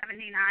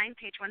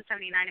 page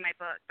 179 in my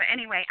book. But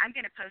anyway, I'm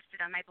going to post it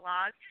on my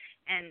blog,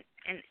 and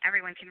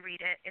everyone can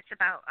read it. It's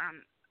about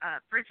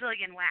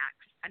Brazilian wax.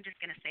 I'm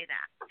just going to say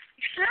that.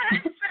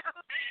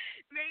 So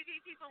maybe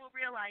people will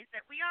realize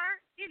that we are,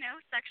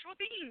 sexual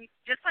beings,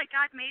 just like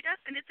God made us,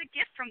 and it's a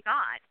gift from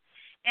God.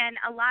 And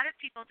a lot of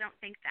people don't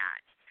think that.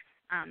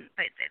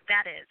 But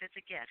it's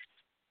a gift,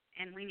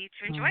 and we need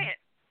to enjoy it.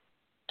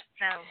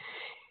 So,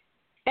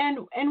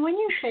 and when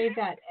you say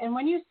that,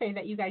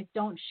 you guys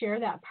don't share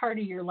that part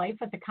of your life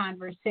with the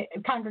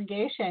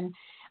congregation.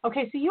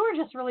 Okay, so you were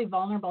just really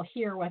vulnerable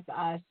here with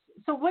us.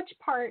 So, what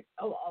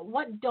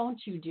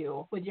don't you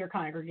do with your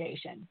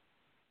congregation?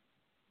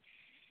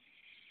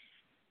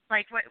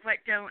 Like what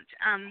don't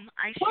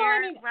I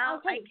share?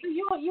 Well, I mean, okay, so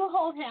you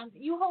hold hands,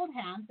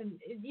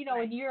 and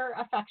right. and you're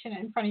affectionate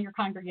in front of your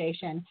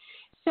congregation.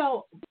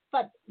 So,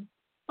 but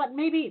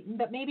maybe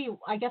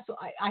I guess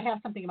I have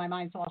something in my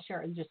mind, so I'll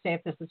share it and just say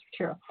if this is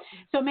true.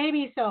 So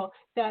maybe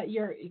that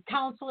you're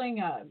counseling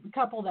a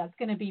couple that's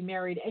going to be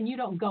married, and you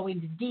don't go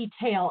into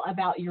detail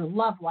about your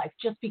love life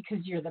just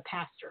because you're the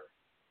pastor.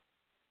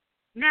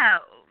 No.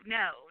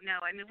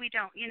 I mean, we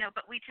don't,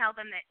 but we tell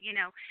them that,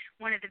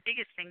 one of the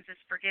biggest things is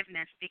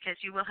forgiveness, because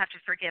you will have to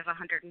forgive 100,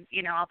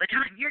 all the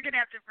time. You're going to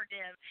have to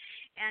forgive.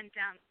 And,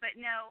 but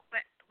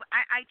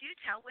I do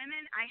tell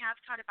women, I have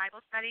taught a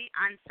Bible study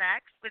on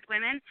sex with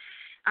women.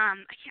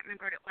 I can't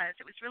remember what it was.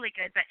 It was really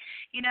good. But,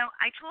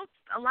 I told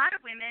a lot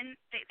of women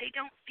they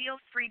don't feel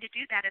free to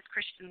do that as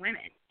Christian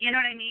women. You know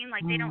what I mean?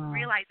 Like they don't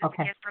realize it's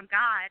a gift from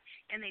God,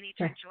 and they need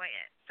to enjoy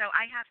it. So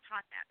I have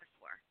taught that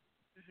before.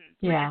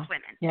 Yeah.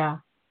 Women.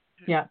 Yeah.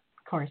 Yeah,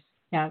 of course.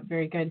 Yeah,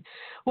 very good.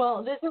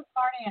 Well, this is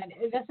Marnie, and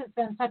this has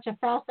been such a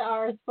fast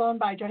hour. It's flown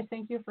by. Joyce,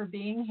 thank you for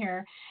being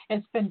here.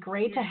 It's been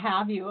great to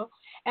have you.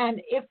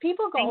 And if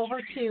people go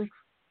over to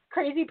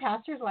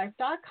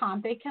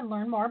crazypastorswife.com, they can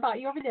learn more about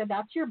you over there.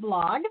 That's your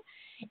blog,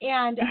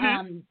 and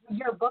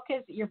your book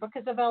is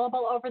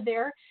available over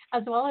there,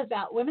 as well as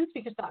at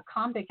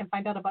womenspeakers.com. They can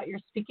find out about your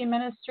speaking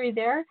ministry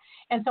there.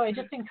 And so I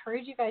just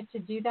encourage you guys to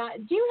do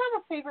that. Do you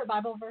have a favorite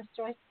Bible verse,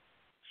 Joyce?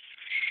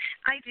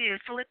 I do.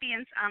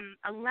 Philippians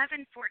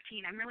 11:14.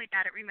 I'm really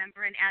bad at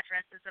remembering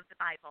addresses of the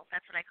Bible.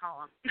 That's what I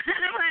call them.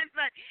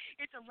 But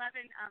it's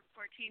 11:14,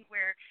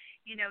 where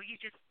you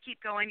just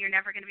keep going. You're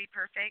never going to be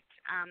perfect,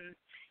 and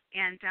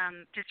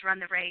just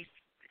run the race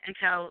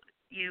until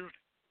you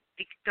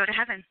go to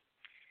heaven.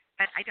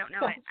 But I don't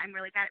know it. I'm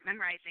really bad at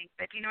memorizing.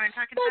 But do you know what I'm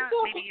talking about?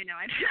 Okay. Maybe you know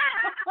it.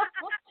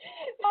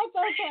 That's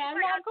okay.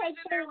 I'm not quite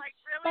sure. Like,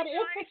 really, but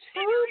it's a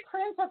true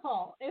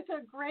principle. It's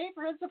a great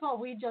principle.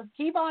 We just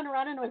keep on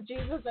running with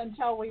Jesus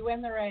until we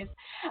win the race.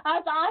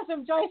 That's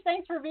awesome. Joyce,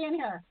 thanks for being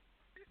here.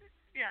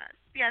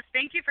 Yes.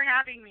 Thank you for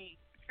having me.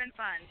 It's been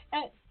fun.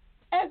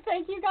 And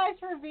thank you guys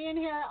for being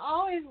here.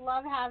 Always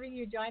love having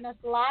you join us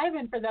live.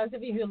 And for those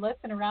of you who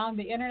listen around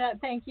the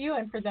internet, thank you.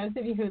 And for those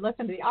of you who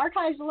listen to the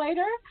archives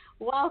later,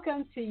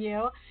 welcome to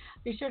you.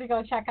 Be sure to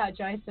go check out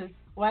Joyce's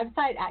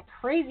website at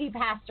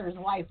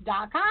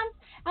crazypastorswife.com.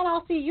 And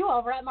I'll see you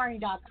over at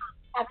Marnie.com.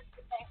 Have a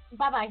good day.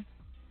 Bye-bye.